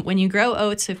when you grow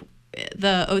oats, if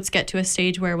the oats get to a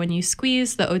stage where when you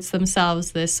squeeze the oats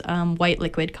themselves, this white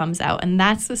liquid comes out. And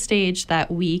that's the stage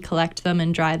that we collect them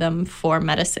and dry them for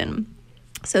medicine.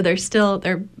 So they're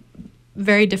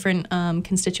very different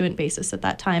constituent basis at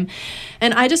that time.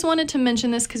 And I just wanted to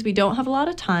mention this because we don't have a lot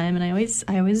of time, and I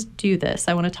always do this.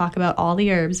 I want to talk about all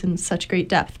the herbs in such great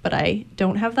depth, but I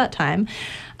don't have that time.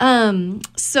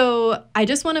 So I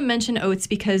just want to mention oats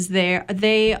because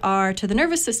they are to the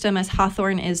nervous system as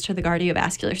hawthorn is to the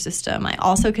cardiovascular system. I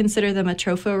also consider them a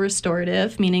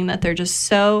tropho-restorative, meaning that they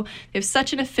have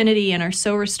such an affinity and are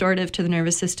so restorative to the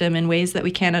nervous system in ways that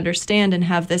we can't understand, and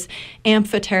have this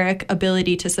amphoteric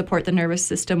ability to support the nervous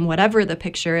system, whatever the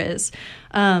picture is.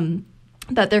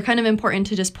 That they're kind of important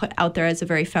to just put out there as a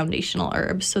very foundational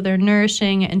herb. So they're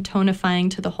nourishing and tonifying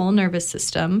to the whole nervous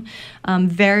system.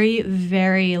 Very,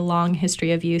 very long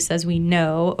history of use. As we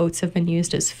know, oats have been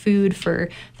used as food for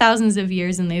thousands of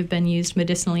years, and they've been used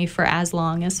medicinally for as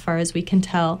long, as far as we can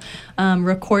tell.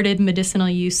 Recorded medicinal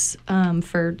use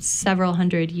for several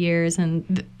hundred years,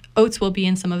 and oats will be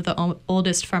in some of the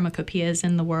oldest pharmacopoeias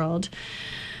in the world.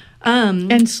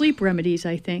 And sleep remedies,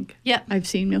 I think. Yeah. I've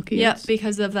seen milky oats. Yeah,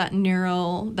 because of that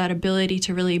ability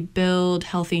to really build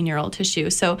healthy neural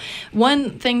tissue. So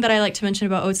one thing that I like to mention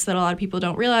about oats that a lot of people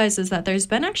don't realize is that there's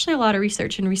been actually a lot of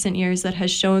research in recent years that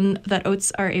has shown that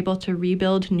oats are able to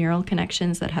rebuild neural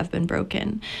connections that have been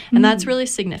broken. And that's really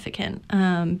significant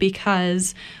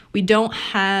because we don't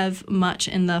have much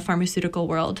in the pharmaceutical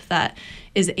world that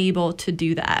is able to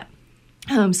do that.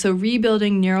 So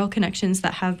rebuilding neural connections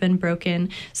that have been broken.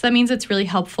 So that means it's really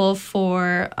helpful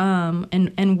for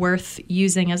and worth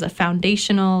using as a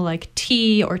foundational, like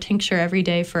tea or tincture every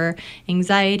day for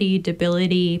anxiety,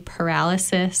 debility,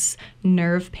 paralysis,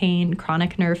 nerve pain,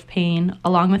 chronic nerve pain,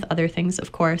 along with other things,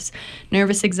 of course,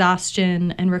 nervous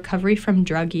exhaustion, and recovery from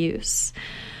drug use.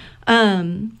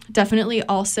 Definitely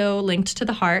also linked to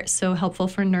the heart, so helpful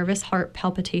for nervous heart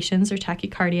palpitations or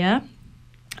tachycardia.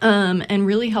 And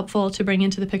really helpful to bring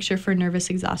into the picture for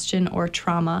nervous exhaustion or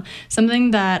trauma.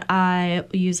 Something that I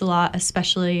use a lot,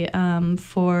 especially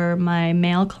for my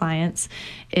male clients,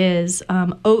 is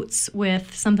oats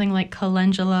with something like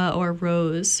calendula or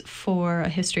rose for a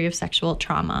history of sexual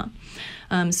trauma.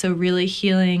 So really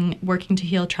working to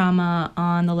heal trauma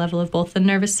on the level of both the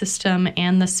nervous system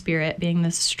and the spirit, being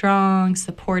this strong,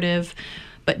 supportive,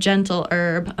 but gentle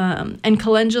herb. And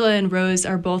calendula and rose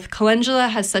are both. Calendula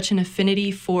has such an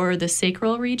affinity for the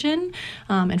sacral region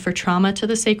and for trauma to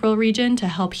the sacral region to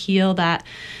help heal that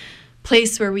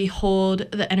place where we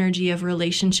hold the energy of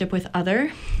relationship with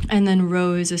other. And then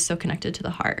rose is so connected to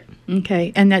the heart.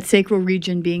 Okay. And that sacral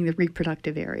region being the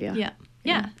reproductive area.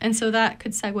 Yeah. And so that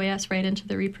could segue us right into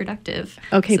the reproductive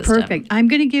Okay, system. perfect. I'm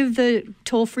going to give the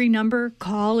toll-free number.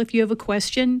 Call if you have a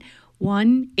question.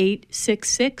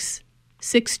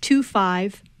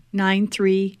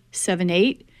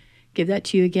 1-866-625-9378. Give that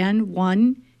to you again.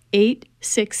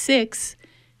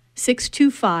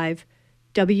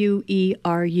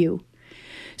 1-866-625-WERU.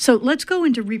 So let's go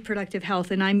into reproductive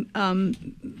health. And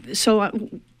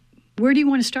where do you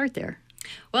want to start there?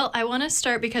 Well, I want to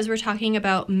start because we're talking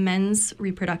about men's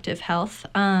reproductive health.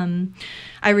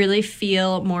 I really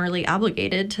feel morally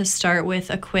obligated to start with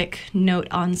a quick note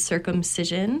on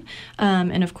circumcision.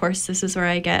 And of course, this is where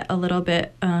I get a little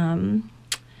bit...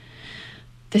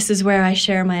 This is where I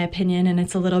share my opinion, and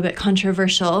it's a little bit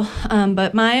controversial.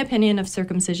 But my opinion of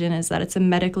circumcision is that it's a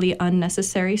medically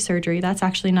unnecessary surgery. That's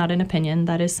actually not an opinion.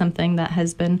 That is something that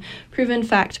has been proven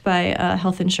fact by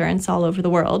health insurance all over the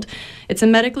world. It's a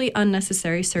medically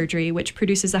unnecessary surgery which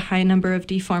produces a high number of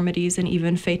deformities and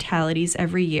even fatalities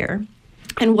every year.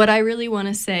 And what I really want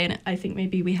to say, and I think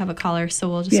maybe we have a caller, so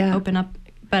we'll just open up.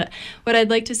 But what I'd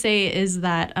like to say is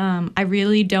that I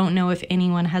really don't know if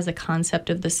anyone has a concept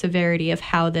of the severity of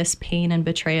how this pain and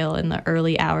betrayal in the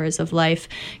early hours of life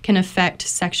can affect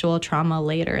sexual trauma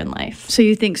later in life. So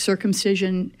you think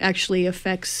circumcision actually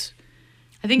affects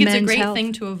I think it's a great health?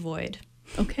 thing to avoid.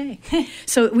 Okay.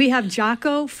 So we have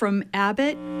Jocko from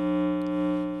Abbott.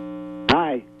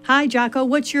 Hi. Hi, Jocko.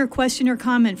 What's your question or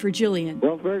comment for Jillian?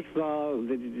 Well, first of all,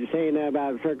 saying that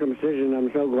about circumcision,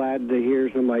 I'm so glad to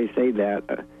hear somebody say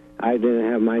that. I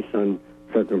didn't have my son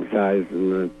circumcised,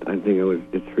 and I think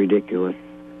it's ridiculous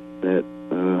that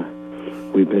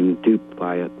we've been duped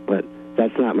by it. But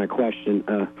that's not my question.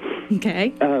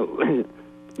 Okay.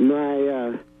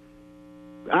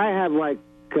 I have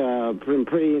some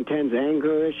pretty intense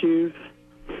anger issues,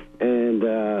 and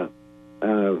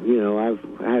I've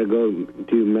had to go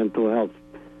do mental health.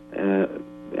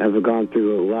 I've gone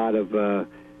through a lot of,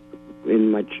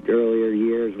 in my earlier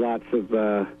years, lots of,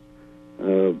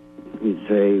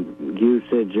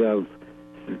 usage of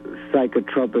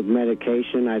psychotropic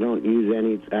medication. I haven't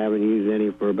used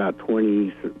any for about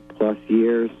 20 plus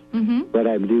years, but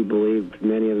I do believe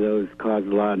many of those cause a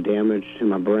lot of damage to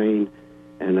my brain,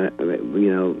 and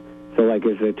So, like,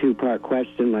 it's a two-part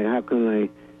question. Like, how can I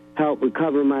help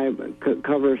recover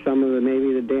cover some of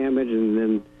maybe the damage, and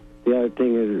then the other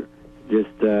thing is just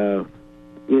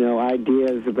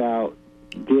ideas about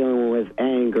dealing with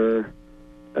anger.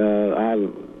 I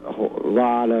have a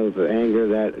lot of anger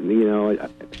that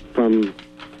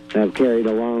I've carried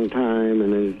a long time,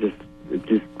 and it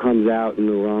just comes out in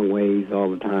the wrong ways all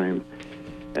the time.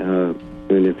 And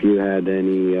if you had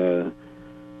any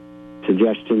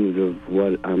suggestions of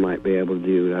what I might be able to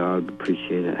do, I would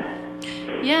appreciate it.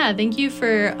 Yeah, thank you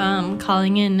for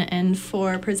calling in and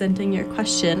for presenting your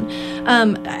question.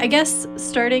 I guess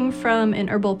starting from an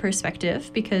herbal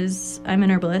perspective, because I'm an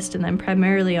herbalist and I'm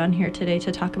primarily on here today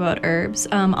to talk about herbs,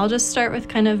 I'll just start with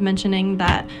kind of mentioning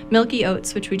that milky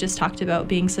oats, which we just talked about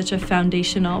being such a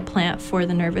foundational plant for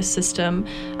the nervous system,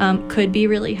 could be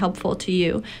really helpful to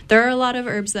you. There are a lot of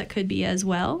herbs that could be as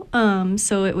well,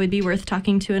 so it would be worth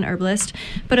talking to an herbalist.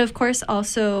 But of course,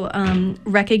 also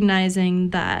recognizing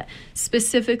that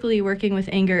specifically working with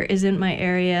anger isn't my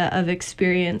area of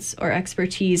experience or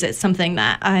expertise. It's something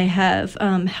that I have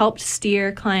helped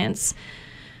steer clients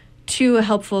to a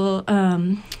helpful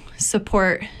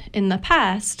support in the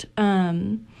past.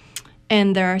 And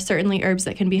there are certainly herbs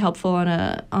that can be helpful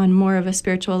on more of a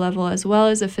spiritual level as well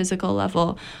as a physical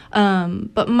level.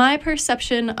 But my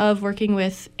perception of working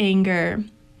with anger,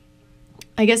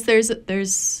 I guess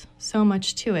there's so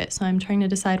much to it, so I'm trying to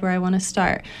decide where I want to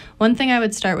start. One thing I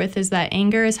would start with is that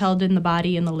anger is held in the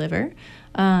body and the liver.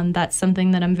 That's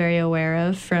something that I'm very aware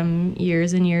of from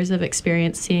years and years of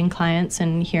experience seeing clients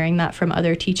and hearing that from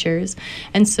other teachers.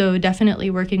 And so definitely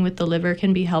working with the liver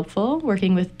can be helpful,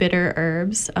 working with bitter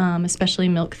herbs, especially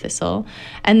milk thistle,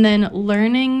 and then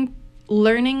learning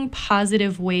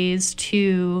positive ways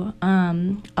to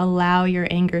allow your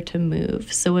anger to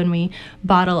move. So when we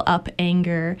bottle up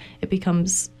anger, it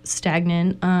becomes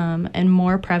stagnant and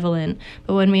more prevalent.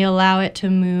 But when we allow it to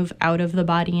move out of the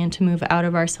body and to move out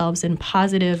of ourselves in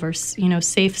positive or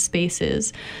safe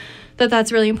spaces,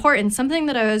 that's really important. Something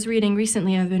that I was reading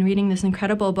recently, I've been reading this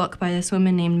incredible book by this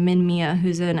woman named Min Mia,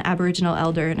 who's an Aboriginal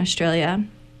elder in Australia.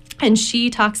 And she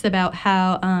talks about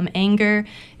how anger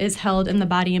is held in the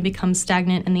body and becomes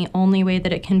stagnant, and the only way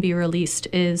that it can be released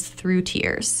is through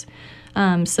tears.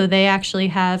 So they actually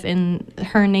have, in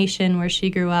her nation where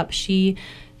she grew up, she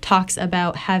talks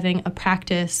about having a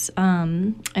practice,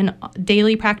 an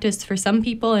daily practice for some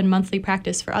people and monthly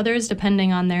practice for others,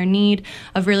 depending on their need,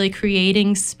 of really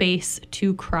creating space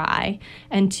to cry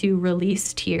and to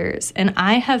release tears. And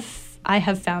I have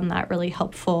found that really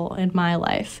helpful in my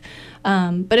life.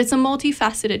 But it's a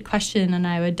multifaceted question, and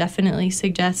I would definitely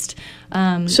suggest...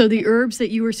 So the herbs that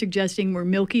you were suggesting were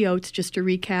milky oats, just to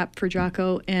recap for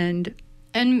Jocko, and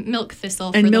milk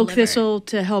thistle and for milk the liver. Thistle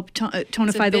to help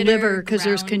tonify the liver, because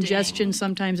there's congestion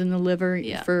sometimes in the liver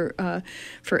for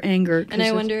anger. And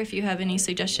I wonder if you have any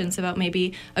suggestions about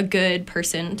maybe a good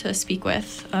person to speak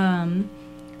with. I'm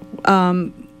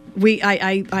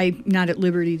not at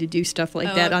liberty to do stuff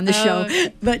like that on the show.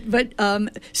 Okay.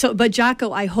 But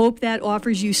Jocko, I hope that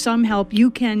offers you some help.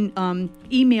 You can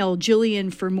email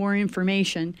Jillian for more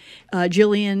information.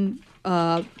 Jillian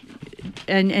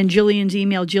and Jillian's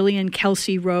email,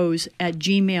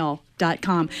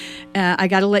 JillianKelseyRose@gmail.com. I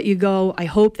got to let you go. I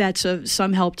hope that's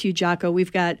some help to you, Jocko.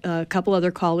 We've got a couple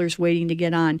other callers waiting to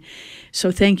get on,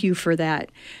 so thank you for that.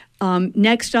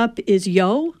 Next up is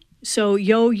Yo. So,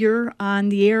 Yo, you're on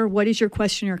the air. What is your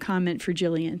question or comment for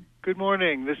Jillian? Good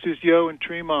morning. This is Yo in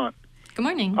Tremont. Good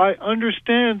morning. I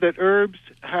understand that herbs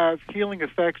have healing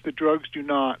effects that drugs do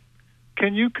not.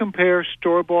 Can you compare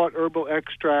store-bought herbal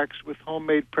extracts with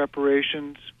homemade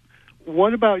preparations?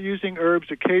 What about using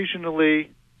herbs occasionally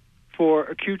for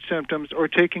acute symptoms or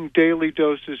taking daily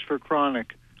doses for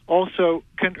chronic? Also,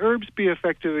 can herbs be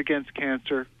effective against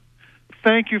cancer?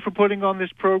 Thank you for putting on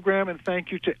this program, and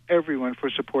thank you to everyone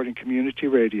for supporting community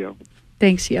radio.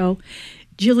 Thanks, Yo.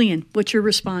 Jillian, what's your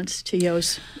response to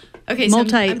Yo's I'm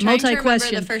trying to remember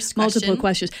question, the first question. multiple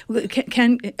questions?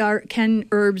 Can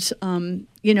herbs,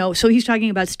 so he's talking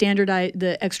about standardized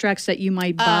the extracts that you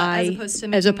might buy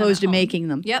as opposed to making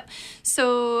them. Yep.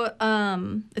 So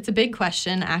it's a big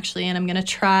question, actually, and I'm going to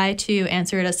try to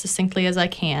answer it as succinctly as I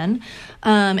can.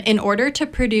 In order to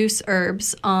produce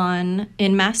herbs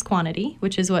in mass quantity,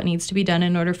 which is what needs to be done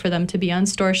in order for them to be on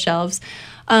store shelves,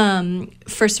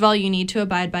 first of all, you need to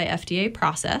abide by FDA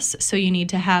process. So you need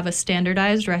to have a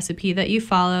standardized recipe that you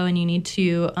follow, and you need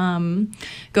to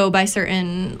go by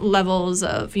certain levels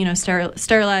of,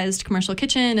 sterilized commercial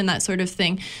kitchen and that sort of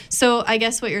thing. So I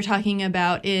guess what you're talking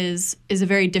about is a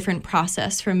very different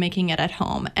process from making it at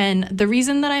home. And the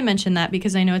reason that I mention that,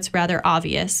 because I know it's rather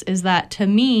obvious, is that to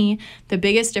me, the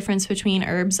biggest difference between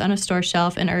herbs on a store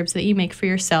shelf and herbs that you make for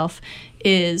yourself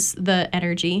is the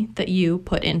energy that you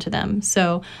put into them.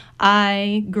 So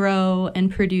I grow and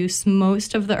produce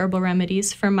most of the herbal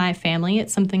remedies for my family.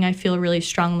 It's something I feel really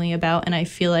strongly about, and I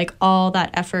feel like all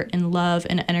that effort and love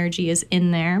and energy is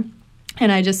in there. And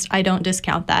I don't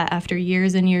discount that. After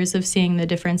years and years of seeing the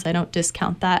difference, I don't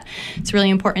discount that. It's really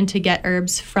important to get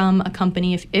herbs from a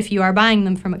company, if you are buying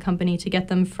them from a company, to get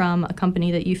them from a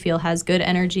company that you feel has good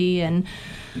energy and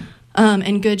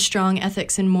good, strong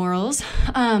ethics and morals.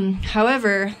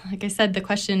 However, like I said, the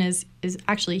question is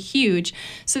actually huge.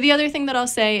 So the other thing that I'll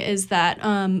say is that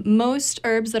most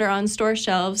herbs that are on store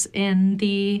shelves in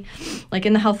the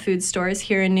health food stores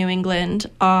here in New England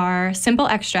are simple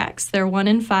extracts. They're 1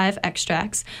 in 5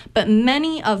 extracts, but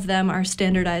many of them are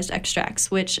standardized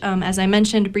extracts, which, as I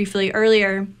mentioned briefly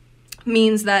earlier,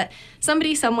 means that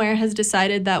somebody somewhere has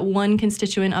decided that one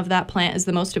constituent of that plant is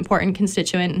the most important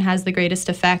constituent and has the greatest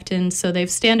effect, and so they've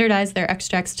standardized their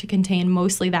extracts to contain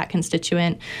mostly that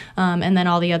constituent, and then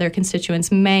all the other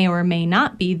constituents may or may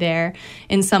not be there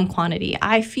in some quantity.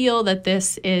 I feel that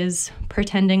this is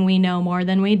pretending we know more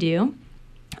than we do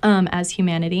as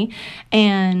humanity,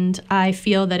 and I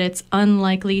feel that it's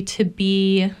unlikely to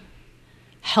be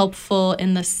helpful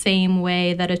in the same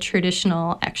way that a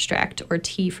traditional extract or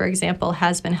tea, for example,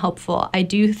 has been helpful. I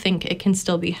do think it can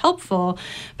still be helpful,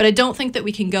 but I don't think that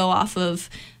we can go off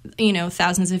of,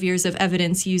 thousands of years of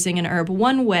evidence using an herb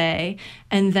one way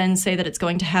and then say that it's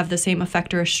going to have the same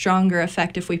effect or a stronger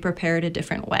effect if we prepare it a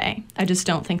different way. I just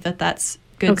don't think that that's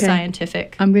good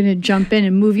scientific. I'm going to jump in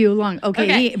and move you along.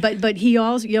 Okay. But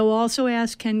you'll also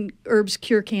ask, can herbs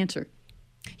cure cancer?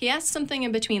 He asked something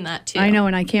in between that, too. I know,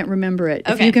 and I can't remember it.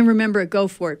 Okay. If you can remember it, go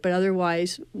for it. But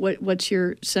otherwise, what's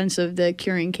your sense of the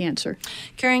curing cancer?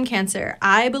 Curing cancer.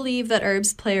 I believe that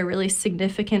herbs play a really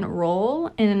significant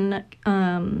role in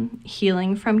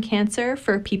healing from cancer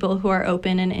for people who are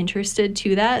open and interested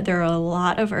to that. There are a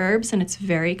lot of herbs, and it's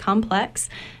very complex.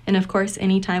 And, of course,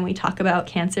 anytime we talk about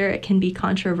cancer, it can be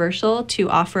controversial to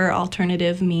offer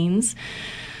alternative means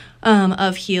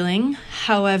of healing.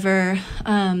 However,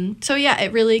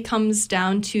 it really comes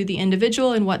down to the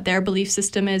individual and what their belief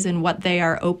system is and what they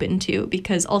are open to,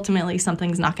 because ultimately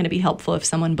something's not going to be helpful if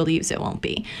someone believes it won't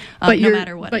be, no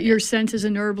matter what. But your sense as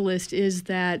an herbalist is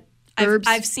that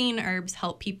I've seen herbs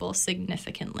help people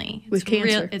significantly. With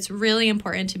cancer. It's really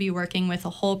important to be working with a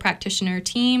whole practitioner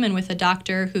team and with a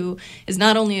doctor who is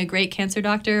not only a great cancer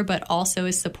doctor, but also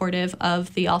is supportive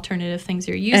of the alternative things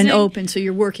you're using. And open, so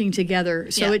you're working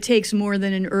together. So It takes more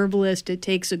than an herbalist. It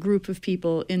takes a group of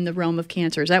people in the realm of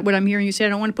cancer. Is that what I'm hearing you say? I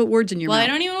don't want to put words in your mouth. Well, I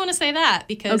don't even want to say that,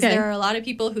 because there are a lot of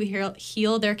people who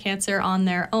heal their cancer on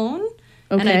their own.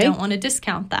 And I don't want to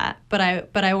discount that. But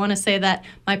I want to say that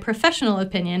my professional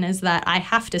opinion is that I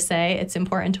have to say it's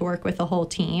important to work with a whole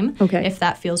team if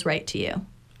that feels right to you.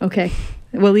 Okay.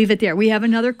 We'll leave it there. We have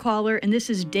another caller, and this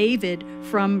is David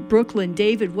from Brooklyn.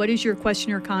 David, what is your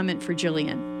question or comment for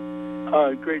Jillian?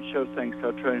 Great show, thanks.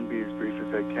 I'll try and be as brief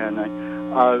as I can.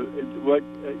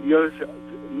 Your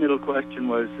middle question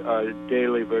was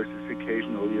daily versus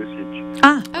occasional usage.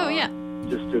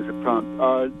 Just as a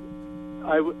prompt.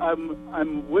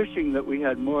 I'm wishing that we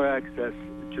had more access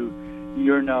to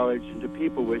your knowledge and to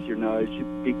people with your knowledge,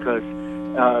 because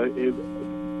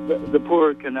the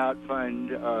poor cannot find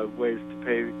ways to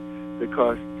pay the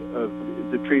cost of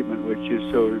the treatment which you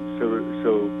so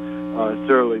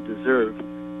thoroughly deserve.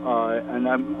 And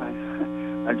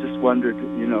I just wondered,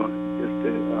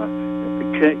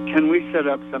 can we set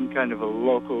up some kind of a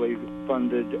locally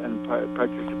funded and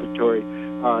participatory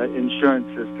insurance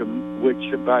system,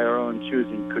 which by our own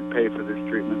choosing could pay for this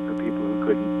treatment for people who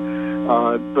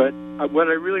couldn't. But what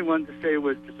I really wanted to say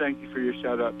was to thank you for your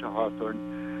shout out to Hawthorne.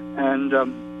 And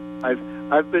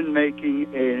I've been making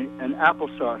an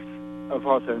applesauce of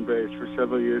hawthorn berries for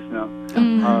several years now.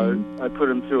 I put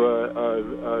them through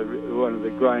one of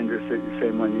the grinders, the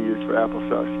same one you use for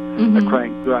applesauce, a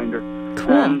crank grinder.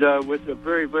 Cool. And with a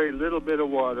very, very little bit of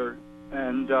water,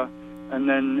 and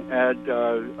then add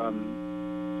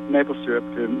maple syrup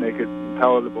to make it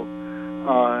palatable,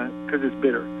 because it's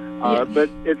bitter. But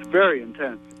it's very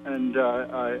intense, and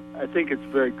I think it's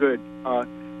very good.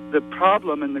 The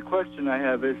problem and the question I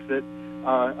have is that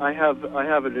I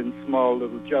have it in small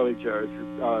little jelly jars,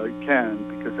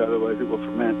 canned, because otherwise it will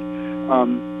ferment.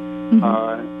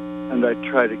 And I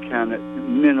try to can it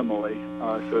minimally,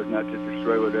 so as not to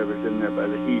destroy whatever's in there by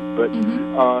the heat. But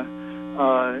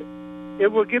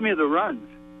it will give me the runs.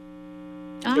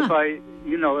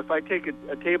 if I take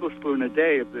a tablespoon a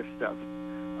day of this stuff,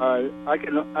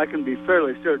 I can be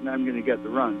fairly certain I'm going to get the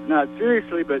runs. Not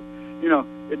seriously, but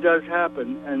it does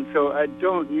happen, and so I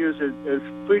don't use it as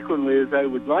frequently as I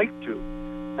would like to.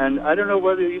 And I don't know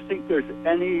whether you think there's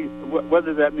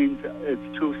whether that means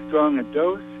it's too strong a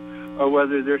dose, or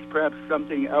whether there's perhaps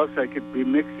something else I could be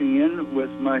mixing in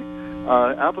with my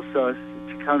applesauce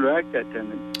to counteract that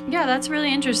tendency. Yeah, that's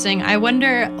really interesting. I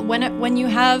wonder, when you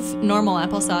have normal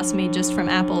applesauce made just from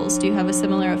apples, do you have a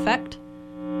similar effect?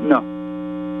 No.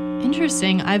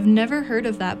 Interesting. I've never heard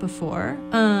of that before.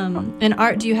 And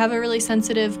Art, do you have a really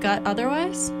sensitive gut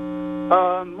otherwise?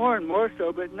 More and more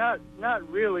so, but not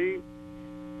really.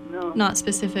 No. Not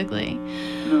specifically.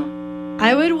 No.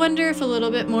 I would wonder if a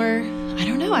little bit more,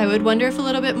 I would wonder if a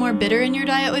little bit more bitter in your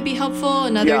diet would be helpful.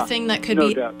 Another thing that could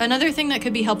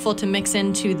be helpful to mix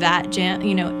into that jam,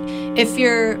 if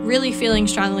you're really feeling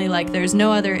strongly like there's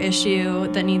no other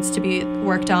issue that needs to be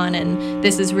worked on, and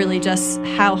this is really just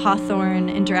how hawthorn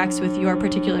interacts with your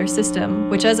particular system,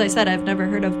 which, as I said, I've never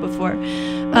heard of before.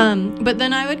 But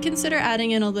then I would consider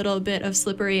adding in a little bit of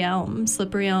slippery elm.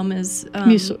 Slippery elm is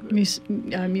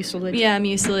mucilage. Yeah,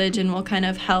 mucilage, and will kind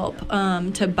of help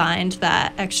to bind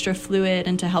that extra fluid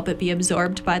and to help it be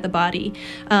absorbed by the body.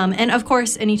 And of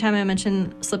course, anytime I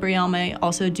mention slippery elm, I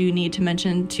also do need to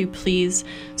mention to please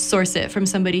source it from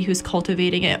somebody who's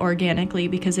cultivating it organically,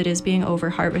 because it is being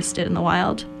over-harvested in the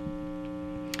wild.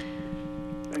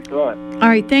 Thanks a lot. All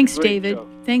right, thanks, Great David. show.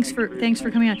 Thanks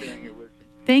for coming on.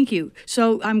 Thank you.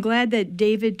 So I'm glad that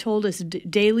David told us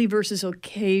daily versus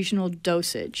occasional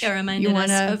dosage. It reminded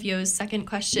us of Yo's second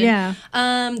question. Yeah.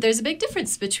 There's a big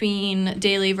difference between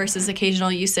daily versus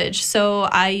occasional usage. So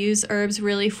I use herbs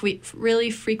really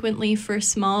frequently for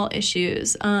small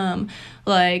issues.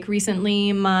 Like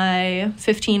recently, my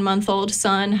 15-month-old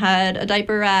son had a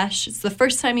diaper rash. It's the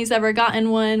first time he's ever gotten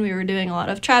one. We were doing a lot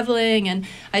of traveling, and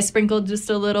I sprinkled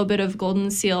just a little bit of golden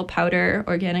seal powder,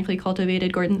 organically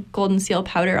cultivated golden seal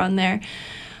powder on there,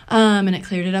 and it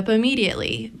cleared it up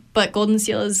immediately. But golden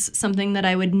seal is something that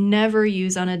I would never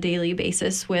use on a daily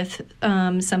basis with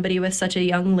somebody with such a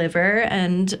young liver,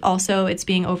 and also it's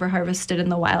being over-harvested in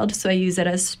the wild, so I use it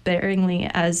as sparingly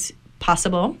as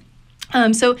possible.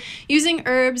 So using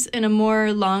herbs in a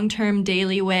more long-term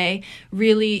daily way,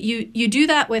 really, you do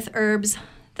that with herbs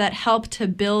that help to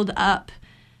build up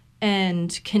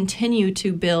and continue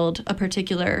to build a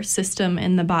particular system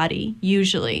in the body,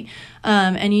 usually.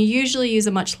 And you usually use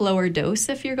a much lower dose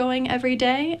if you're going every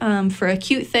day. For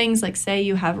acute things, like say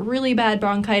you have really bad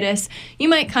bronchitis, you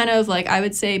might kind of, like I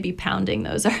would say, be pounding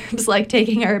those herbs, like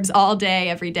taking herbs all day,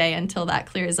 every day until that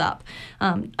clears up.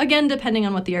 Again, depending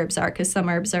on what the herbs are, because some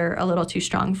herbs are a little too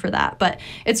strong for that. But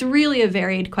it's really a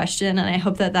varied question, and I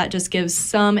hope that just gives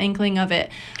some inkling of it.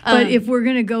 But if we're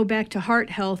going to go back to heart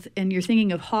health, and you're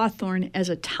thinking of hawthorn as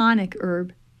a tonic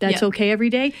herb, that's okay every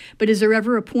day. But is there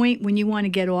ever a point when you want to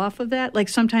get off of that? Like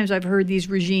sometimes I've heard these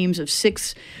regimes of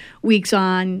 6 weeks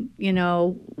on,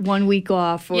 1 week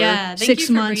off, or 6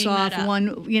 months off,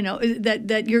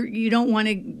 that you don't want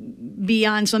to be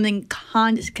on something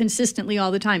consistently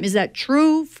all the time. Is that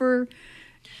true for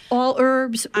all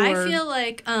herbs? Or? I feel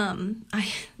like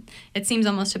it seems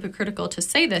almost hypocritical to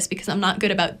say this because I'm not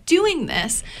good about doing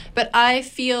this, but I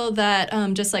feel that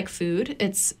just like food,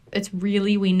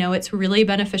 we know it's really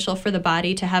beneficial for the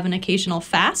body to have an occasional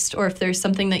fast, or if there's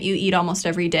something that you eat almost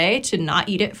every day, to not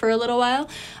eat it for a little while.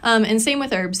 And same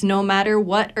with herbs. No matter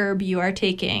what herb you are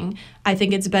taking, I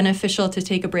think it's beneficial to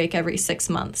take a break every 6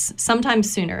 months,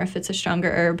 sometimes sooner if it's a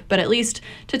stronger herb, but at least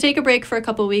to take a break for a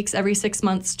couple weeks every 6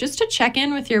 months, just to check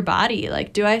in with your body.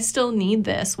 Like, do I still need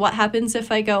this? What happens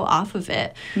if I go off of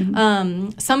it?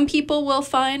 Mm-hmm. Some people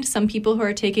who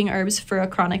are taking herbs for a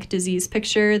chronic disease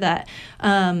picture that,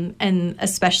 and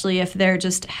especially if they're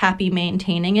just happy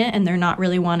maintaining it and they're not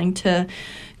really wanting to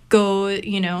go,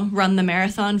 run the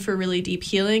marathon for really deep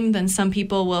healing, then some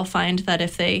people will find that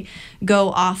if they go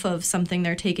off of something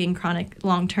they're taking chronic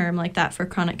long-term like that for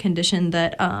chronic condition,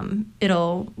 that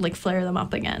it'll flare them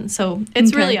up again. So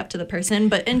it's really up to the person,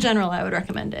 but in general, I would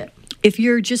recommend it. If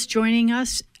you're just joining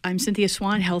us, I'm Cynthia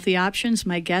Swan, Healthy Options.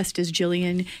 My guest is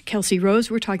Jillian Kelsey Rose.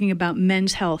 We're talking about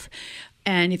men's health.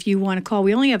 And if you want to call,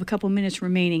 we only have a couple minutes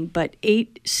remaining, but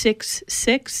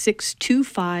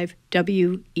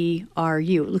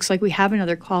 866-625-WERU. It looks like we have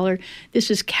another caller.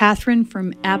 This is Catherine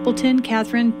from Appleton.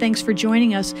 Catherine, thanks for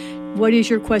joining us. What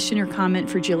is your question or comment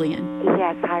for Jillian?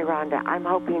 Yes, hi, Rhonda. I'm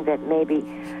hoping that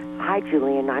hi,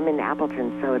 Jillian. I'm in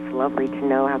Appleton, so it's lovely to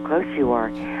know how close you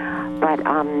are. But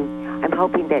I'm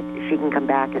hoping that she can come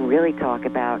back and really talk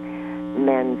about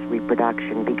men's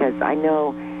reproduction, because I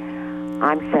know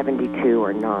I'm 72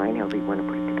 or 9, however you want to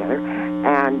put it together.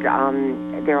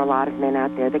 And there are a lot of men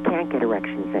out there that can't get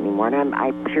erections anymore. And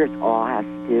I'm sure it all has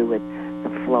to do with the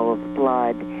flow of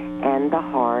blood and the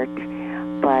heart.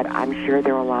 But I'm sure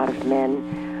there are a lot of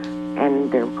men,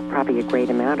 and there are probably a great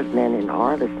amount of men in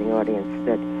our listening audience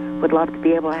that would love to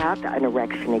be able to have an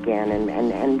erection again.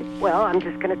 And well, I'm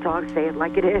just going to say it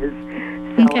like it is.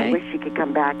 So Okay. I wish you could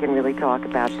come back and really talk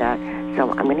about that. So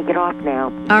I'm going to get off now.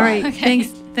 All right. Okay.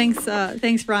 Thanks,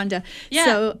 Rhonda. Yeah.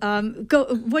 So, go.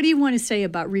 What do you want to say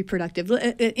about reproductive?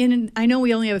 I know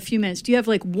we only have a few minutes. Do you have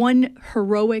like one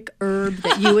heroic herb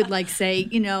that you would like say,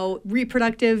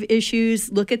 reproductive issues?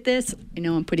 Look at this. I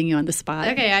know I'm putting you on the spot.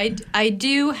 Okay, I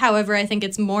do. However, I think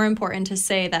it's more important to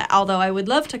say that although I would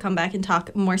love to come back and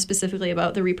talk more specifically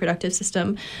about the reproductive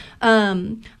system,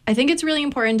 I think it's really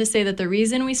important to say that the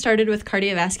reason we started with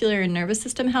cardiovascular and nervous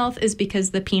system health is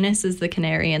because the penis is the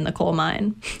canary in the coal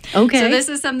mine. Okay. So this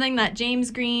is something that James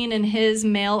Green in his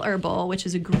Male Herbal, which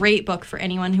is a great book for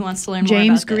anyone who wants to learn more about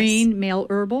James this. Green, Male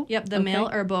Herbal? Yep, the Male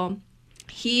Herbal.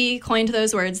 He coined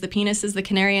those words, the penis is the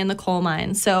canary in the coal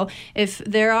mine. So if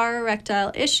there are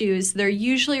erectile issues, they're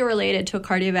usually related to a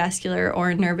cardiovascular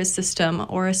or a nervous system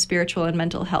or a spiritual and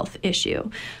mental health issue.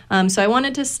 So I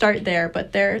wanted to start there,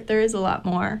 but there is a lot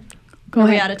more. Go Are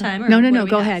ahead. we out of time? Or No, what do we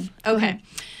go have? ahead. Go Okay. ahead.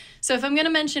 So if I'm going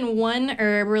to mention one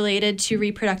herb related to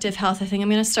reproductive health, I think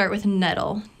I'm going to start with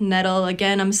nettle. Nettle,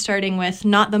 again, I'm starting with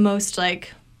not the most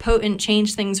potent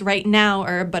change things right now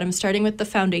herb, but I'm starting with the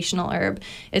foundational herb.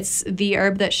 It's the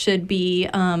herb that should be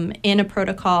in a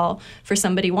protocol for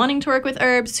somebody wanting to work with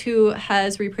herbs who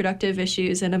has reproductive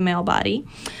issues in a male body.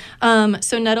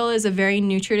 So nettle is a very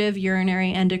nutritive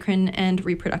urinary, endocrine, and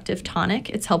reproductive tonic.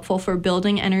 It's helpful for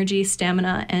building energy,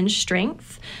 stamina, and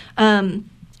strength.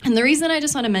 And the reason I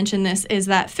just want to mention this is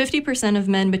that 50% of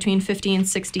men between 50 and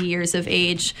 60 years of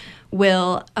age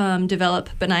will develop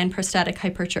benign prostatic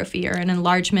hypertrophy or an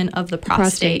enlargement of the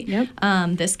prostate. Yep.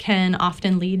 This can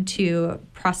often lead to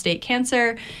prostate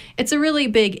cancer. It's a really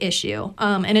big issue,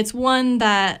 and it's one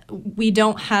that we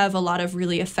don't have a lot of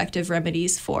really effective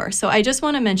remedies for. So I just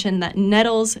want to mention that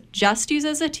nettles just used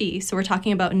as a tea, so we're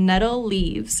talking about nettle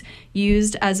leaves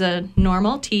used as a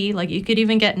normal tea, like you could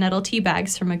even get nettle tea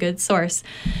bags from a good source,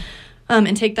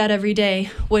 and take that every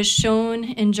day, was shown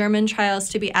in German trials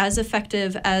to be as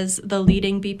effective as the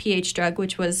leading BPH drug,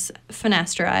 which was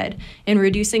finasteride, in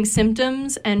reducing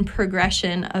symptoms and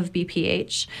progression of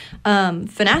BPH.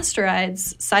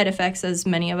 Finasteride's side effects, as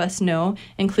many of us know,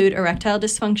 include erectile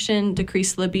dysfunction,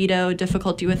 decreased libido,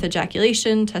 difficulty with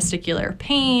ejaculation, testicular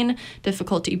pain,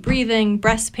 difficulty breathing,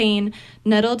 breast pain.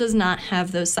 Nettle does not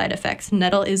have those side effects.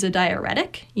 Nettle is a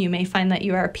diuretic. You may find that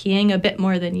you are peeing a bit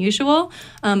more than usual,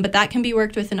 but that can be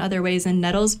worked with in other ways, and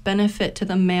nettle's benefit to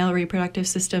the male reproductive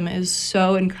system is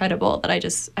so incredible that I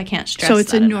can't stress that. So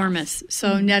it's enormous. enough.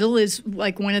 So nettle is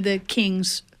like one of the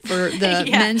kings for the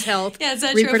Yeah. men's health, Yeah, it's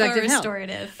a reproductive health.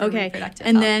 restorative for Okay, reproductive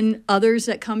and health. then others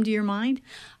that come to your mind?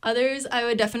 Others, I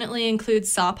would definitely include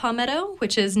saw palmetto,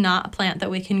 which is not a plant that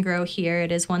we can grow here.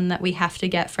 It is one that we have to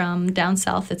get from down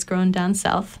south. It's grown down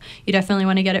south. You definitely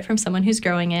want to get it from someone who's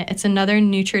growing it. It's another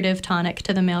nutritive tonic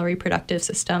to the male reproductive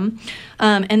system.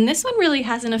 And this one really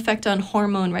has an effect on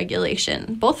hormone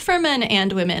regulation, both for men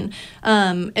and women.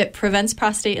 It prevents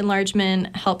prostate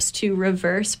enlargement, helps to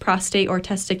reverse prostate or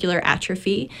testicular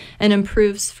atrophy, and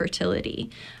improves fertility.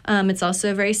 It's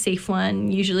also a very safe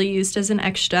one, usually used as an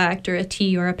extract or a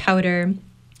tea or a powder.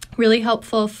 Really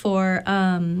helpful for,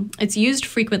 it's used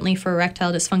frequently for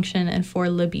erectile dysfunction and for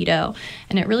libido.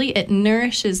 And it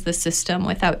nourishes the system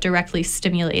without directly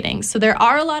stimulating. So there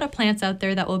are a lot of plants out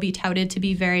there that will be touted to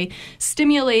be very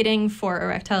stimulating for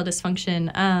erectile dysfunction.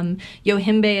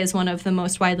 Yohimbe is one of the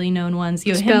most widely known ones.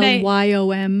 Spelled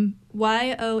Y-O-M.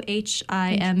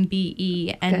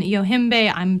 Yohimbe. And Okay. Yohimbe,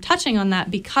 I'm touching on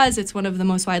that because it's one of the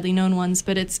most widely known ones,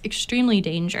 but it's extremely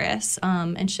dangerous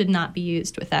and should not be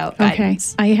used without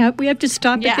guidance. Okay, we have to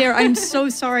stop it Yeah. there. I'm so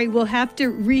sorry. We'll have to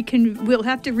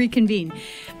reconvene.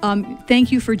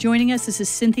 Thank you for joining us. This is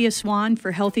Cynthia Swan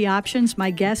for Healthy Options. My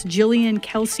guest, Jillian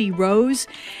Kelsey Rose,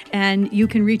 and you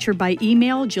can reach her by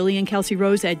email,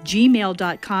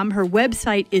 jilliankelseyrose@gmail.com. Her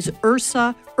website is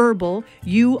Ursa Herbal,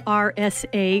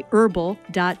 URSA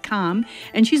herbal.com.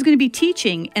 And she's going to be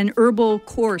teaching an herbal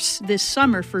course this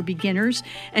summer for beginners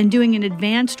and doing an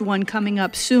advanced one coming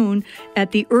up soon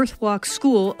at the Earthwalk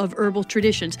School of Herbal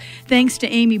Traditions. Thanks to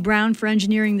Amy Brown for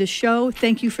engineering the show.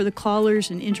 Thank you for the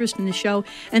callers and interest in the show.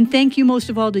 And thank you most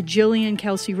of all to Jillian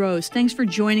Kelsey Rose. Thanks for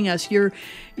joining us. Your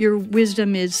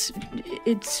wisdom it's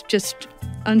just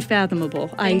unfathomable.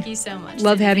 Thank you so much.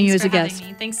 Love having you as a Thanks for guest.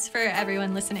 having me. Thanks for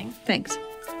everyone listening. Thanks.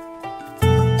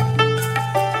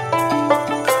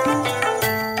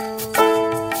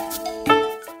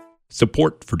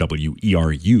 Support for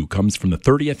WERU comes from the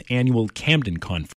 30th Annual Camden Conference.